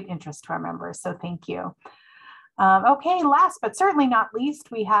are of great interest to our members. So thank you. Okay, last but certainly not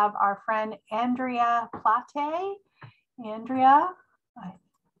least, we have our friend Andrea Plate. Andrea, I'm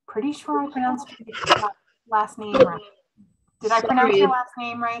pretty sure I pronounced your last name right. Did I pronounce your last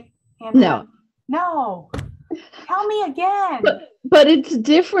name right, Andrea? No. No. Tell me again. But it's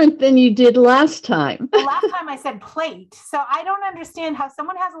different than you did last time. The last time I said plate. So I don't understand how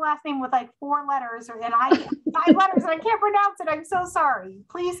someone has a last name with like 4 letters and 5 letters and I can't pronounce it. I'm so sorry.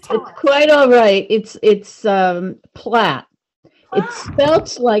 Please tell us. It's quite all right. It's Platt. It's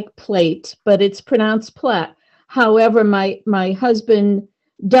spelt like plate, but it's pronounced Platt. However, my husband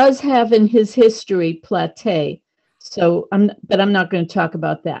does have in his history Plate. So but I'm not going to talk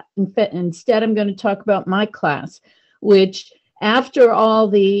about that. Instead, I'm going to talk about my class, which after all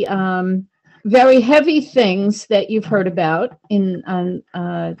the very heavy things that you've heard about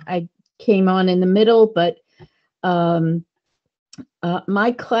I came on in the middle, but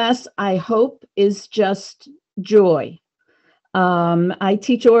my class, I hope, is just joy. I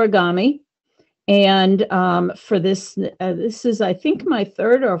teach origami, and for this is, I think, my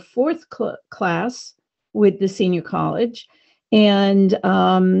third or fourth class with the senior college, and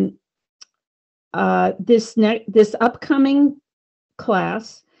this upcoming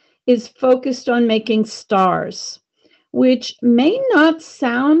class is focused on making stars, which may not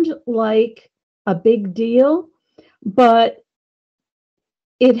sound like a big deal, but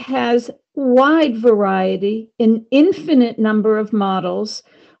it has wide variety, an infinite number of models,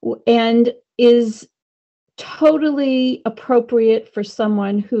 and is totally appropriate for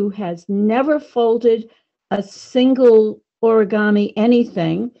someone who has never folded a single origami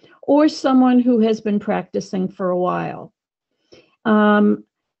anything, or someone who has been practicing for a while.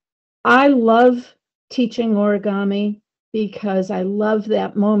 I love teaching origami because I love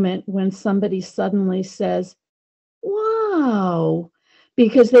that moment when somebody suddenly says, wow,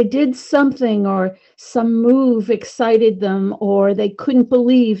 because they did something or some move excited them, or they couldn't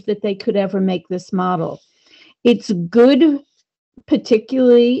believe that they could ever make this model. It's good,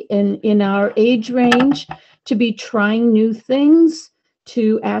 particularly in our age range, to be trying new things,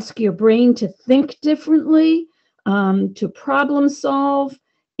 to ask your brain to think differently, to problem solve.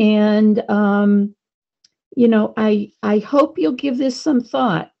 And, I hope you'll give this some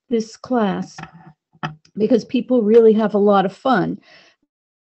thought, this class, because people really have a lot of fun.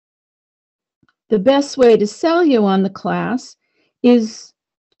 The best way to sell you on the class is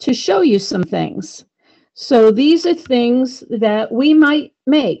to show you some things. So these are things that we might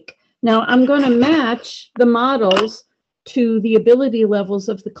make. Now I'm going to match the models to the ability levels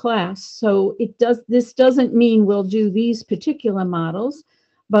of the class. So this doesn't mean we'll do these particular models,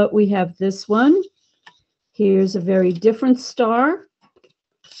 but we have this one. Here's a very different star.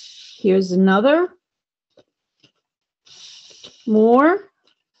 Here's another. More.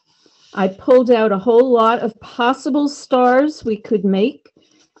 I pulled out a whole lot of possible stars we could make,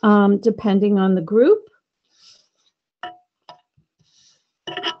 depending on the group.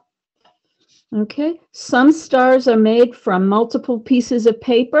 Okay, some stars are made from multiple pieces of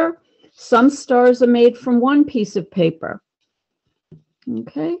paper. Some stars are made from one piece of paper.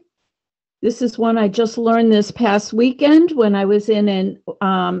 Okay, this is one I just learned this past weekend when I was in an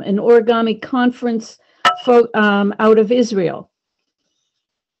origami conference out of Israel.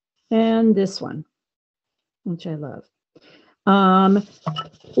 And this one, which I love.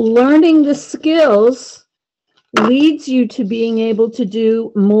 Learning the skills leads you to being able to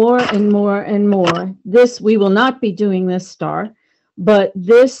do more and more and more. We will not be doing this star, but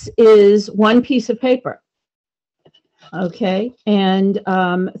this is one piece of paper. Okay, and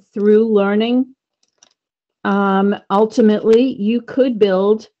through learning, ultimately, you could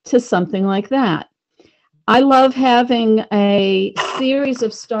build to something like that. I love having a series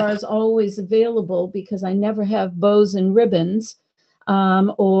of stars always available because I never have bows and ribbons,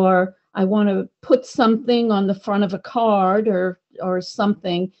 or I want to put something on the front of a card or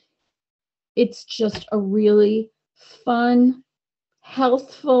something. It's just a really fun,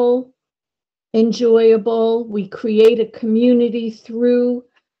 healthful, enjoyable. We create a community through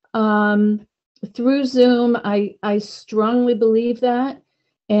Zoom. I strongly believe that.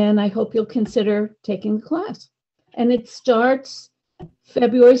 And I hope you'll consider taking the class. And it starts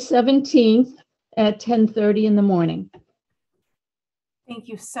February 17th at 10:30 in the morning. Thank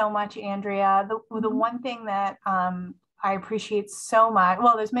you so much, Andrea. The one thing that I appreciate so much,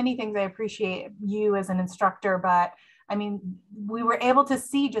 well, there's many things I appreciate you as an instructor, but I mean, we were able to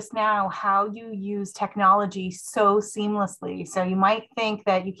see just now how you use technology so seamlessly. So you might think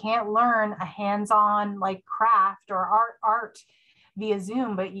that you can't learn a hands-on like craft or art via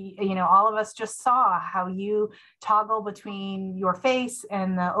Zoom, but all of us just saw how you toggle between your face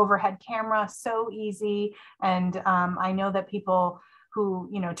and the overhead camera so easy. And I know that people who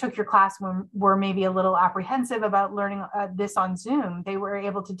took your class were maybe a little apprehensive about learning this on Zoom. They were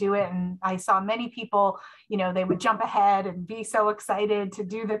able to do it, and I saw many people, they would jump ahead and be so excited to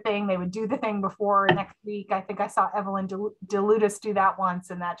do the thing. They would do the thing before next week. I think I saw Evelyn DeLutis do that once,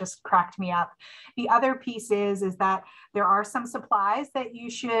 and that just cracked me up. The other piece is that there are some supplies that you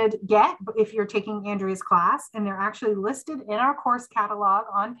should get if you're taking Andrea's class, and they're actually listed in our course catalog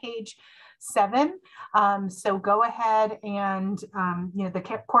on page 7. So go ahead and,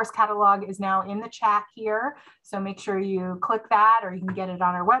 the course catalog is now in the chat here. So make sure you click that, or you can get it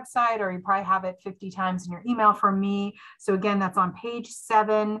on our website, or you probably have it 50 times in your email from me. So again, that's on page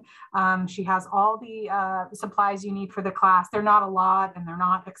 7. She has all the supplies you need for the class. They're not a lot and they're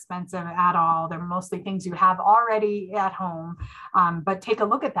not expensive at all. They're mostly things you have already at home, but take a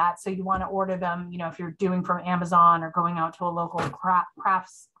look at that. So you want to order them, if you're doing from Amazon or going out to a local craft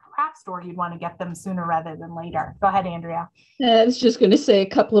store, you'd want to get them sooner rather than later. Go ahead, Andrea. I was just going to say a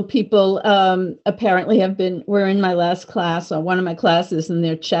couple of people apparently were in my last class, or one of my classes, and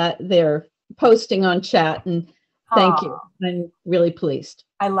they're posting on chat, and thank you. I'm really pleased.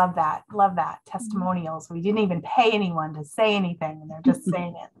 I love that. Love that. Testimonials. We didn't even pay anyone to say anything, and they're just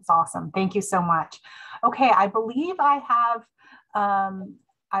saying it. It's awesome. Thank you so much. Okay, I believe I have,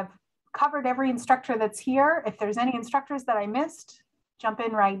 I've covered every instructor that's here. If there's any instructors that I missed, jump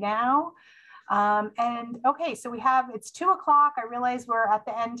in right now. And okay, so it's 2 o'clock. I realize we're at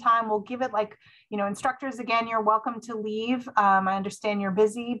the end time. We'll give it instructors, again, you're welcome to leave. I understand you're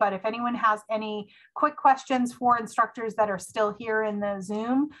busy, but if anyone has any quick questions for instructors that are still here in the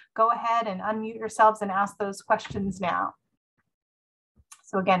Zoom, go ahead and unmute yourselves and ask those questions now.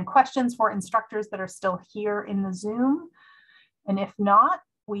 So again, questions for instructors that are still here in the Zoom. And if not,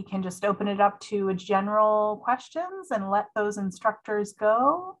 we can just open it up to general questions and let those instructors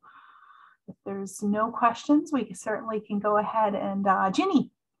go. If there's no questions, we certainly can go ahead and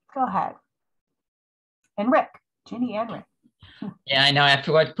Ginny, go ahead. And Rick, Ginny and Rick. Yeah, I know. I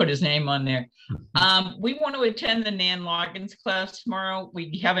forgot to put his name on there. We want to attend the Nan Loggins class tomorrow.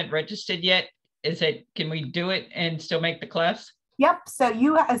 We haven't registered yet. Can we do it and still make the class? Yep.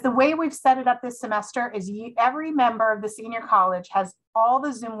 So as the way we've set it up this semester is every member of the senior college has all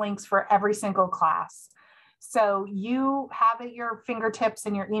the Zoom links for every single class. So you have at your fingertips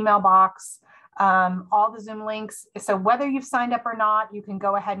in your email box, all the Zoom links. So whether you've signed up or not, you can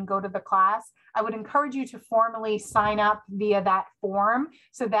go ahead and go to the class. I would encourage you to formally sign up via that form,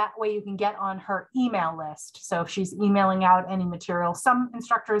 so that way you can get on her email list. So if she's emailing out any material, some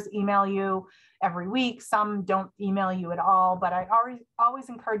instructors email you every week, some don't email you at all, but I always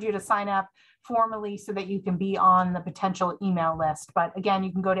encourage you to sign up formally so that you can be on the potential email list. But again,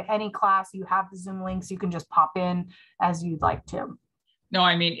 you can go to any class, you have the Zoom links, you can just pop in as you'd like to. No,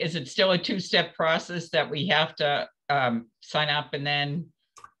 I mean, is it still a 2-step process that we have to sign up and then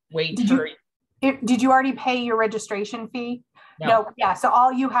wait for? Did you already pay your registration fee? No. Yeah. So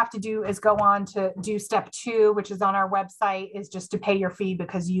all you have to do is go on to do step 2, which is on our website, is just to pay your fee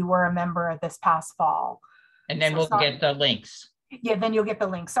because you were a member this past fall. And then we'll get the links. Yeah, then you'll get the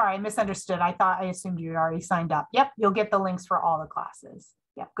links. Sorry, I misunderstood. I assumed you had already signed up. Yep, you'll get the links for all the classes.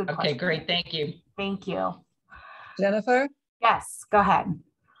 Yeah, good question. Okay, great. Thank you. Thank you. Jennifer? Yes, go ahead.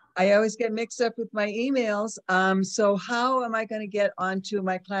 I always get mixed up with my emails. So how am I going to get onto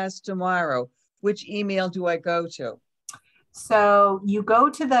my class tomorrow? Which email do I go to? So you go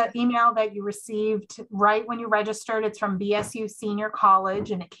to the email that you received right when you registered. It's from BSU Senior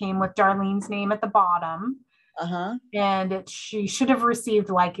College, and it came with Darlene's name at the bottom. And she should have received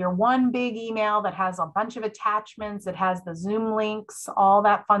like your one big email that has a bunch of attachments. It has the Zoom links, all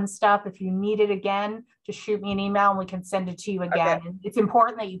that fun stuff. If you need it again, just shoot me an email and we can send it to you again. Okay. It's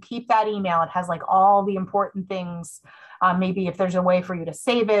important that you keep that email. It has like all the important things. Maybe if there's a way for you to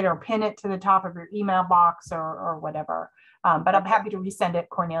save it or pin it to the top of your email box or whatever. But I'm happy to resend it,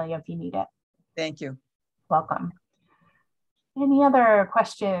 Cornelia, if you need it. Thank you. Welcome. Any other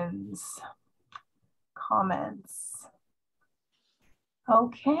questions? Comments?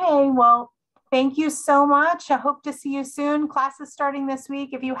 Okay, well, thank you so much. I hope to see you soon. Class is starting this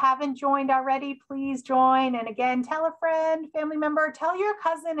week. If you haven't joined already, please join. And again, tell a friend, family member, tell your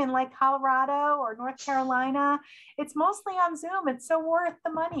cousin in like Colorado or North Carolina. It's mostly on Zoom. It's so worth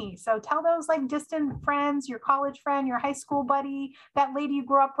the money. So tell those like distant friends, your college friend, your high school buddy, that lady you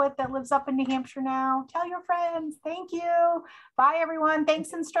grew up with that lives up in New Hampshire now. Tell your friends. Thank you. Bye, everyone.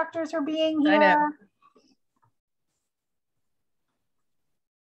 Thanks, instructors, for being here.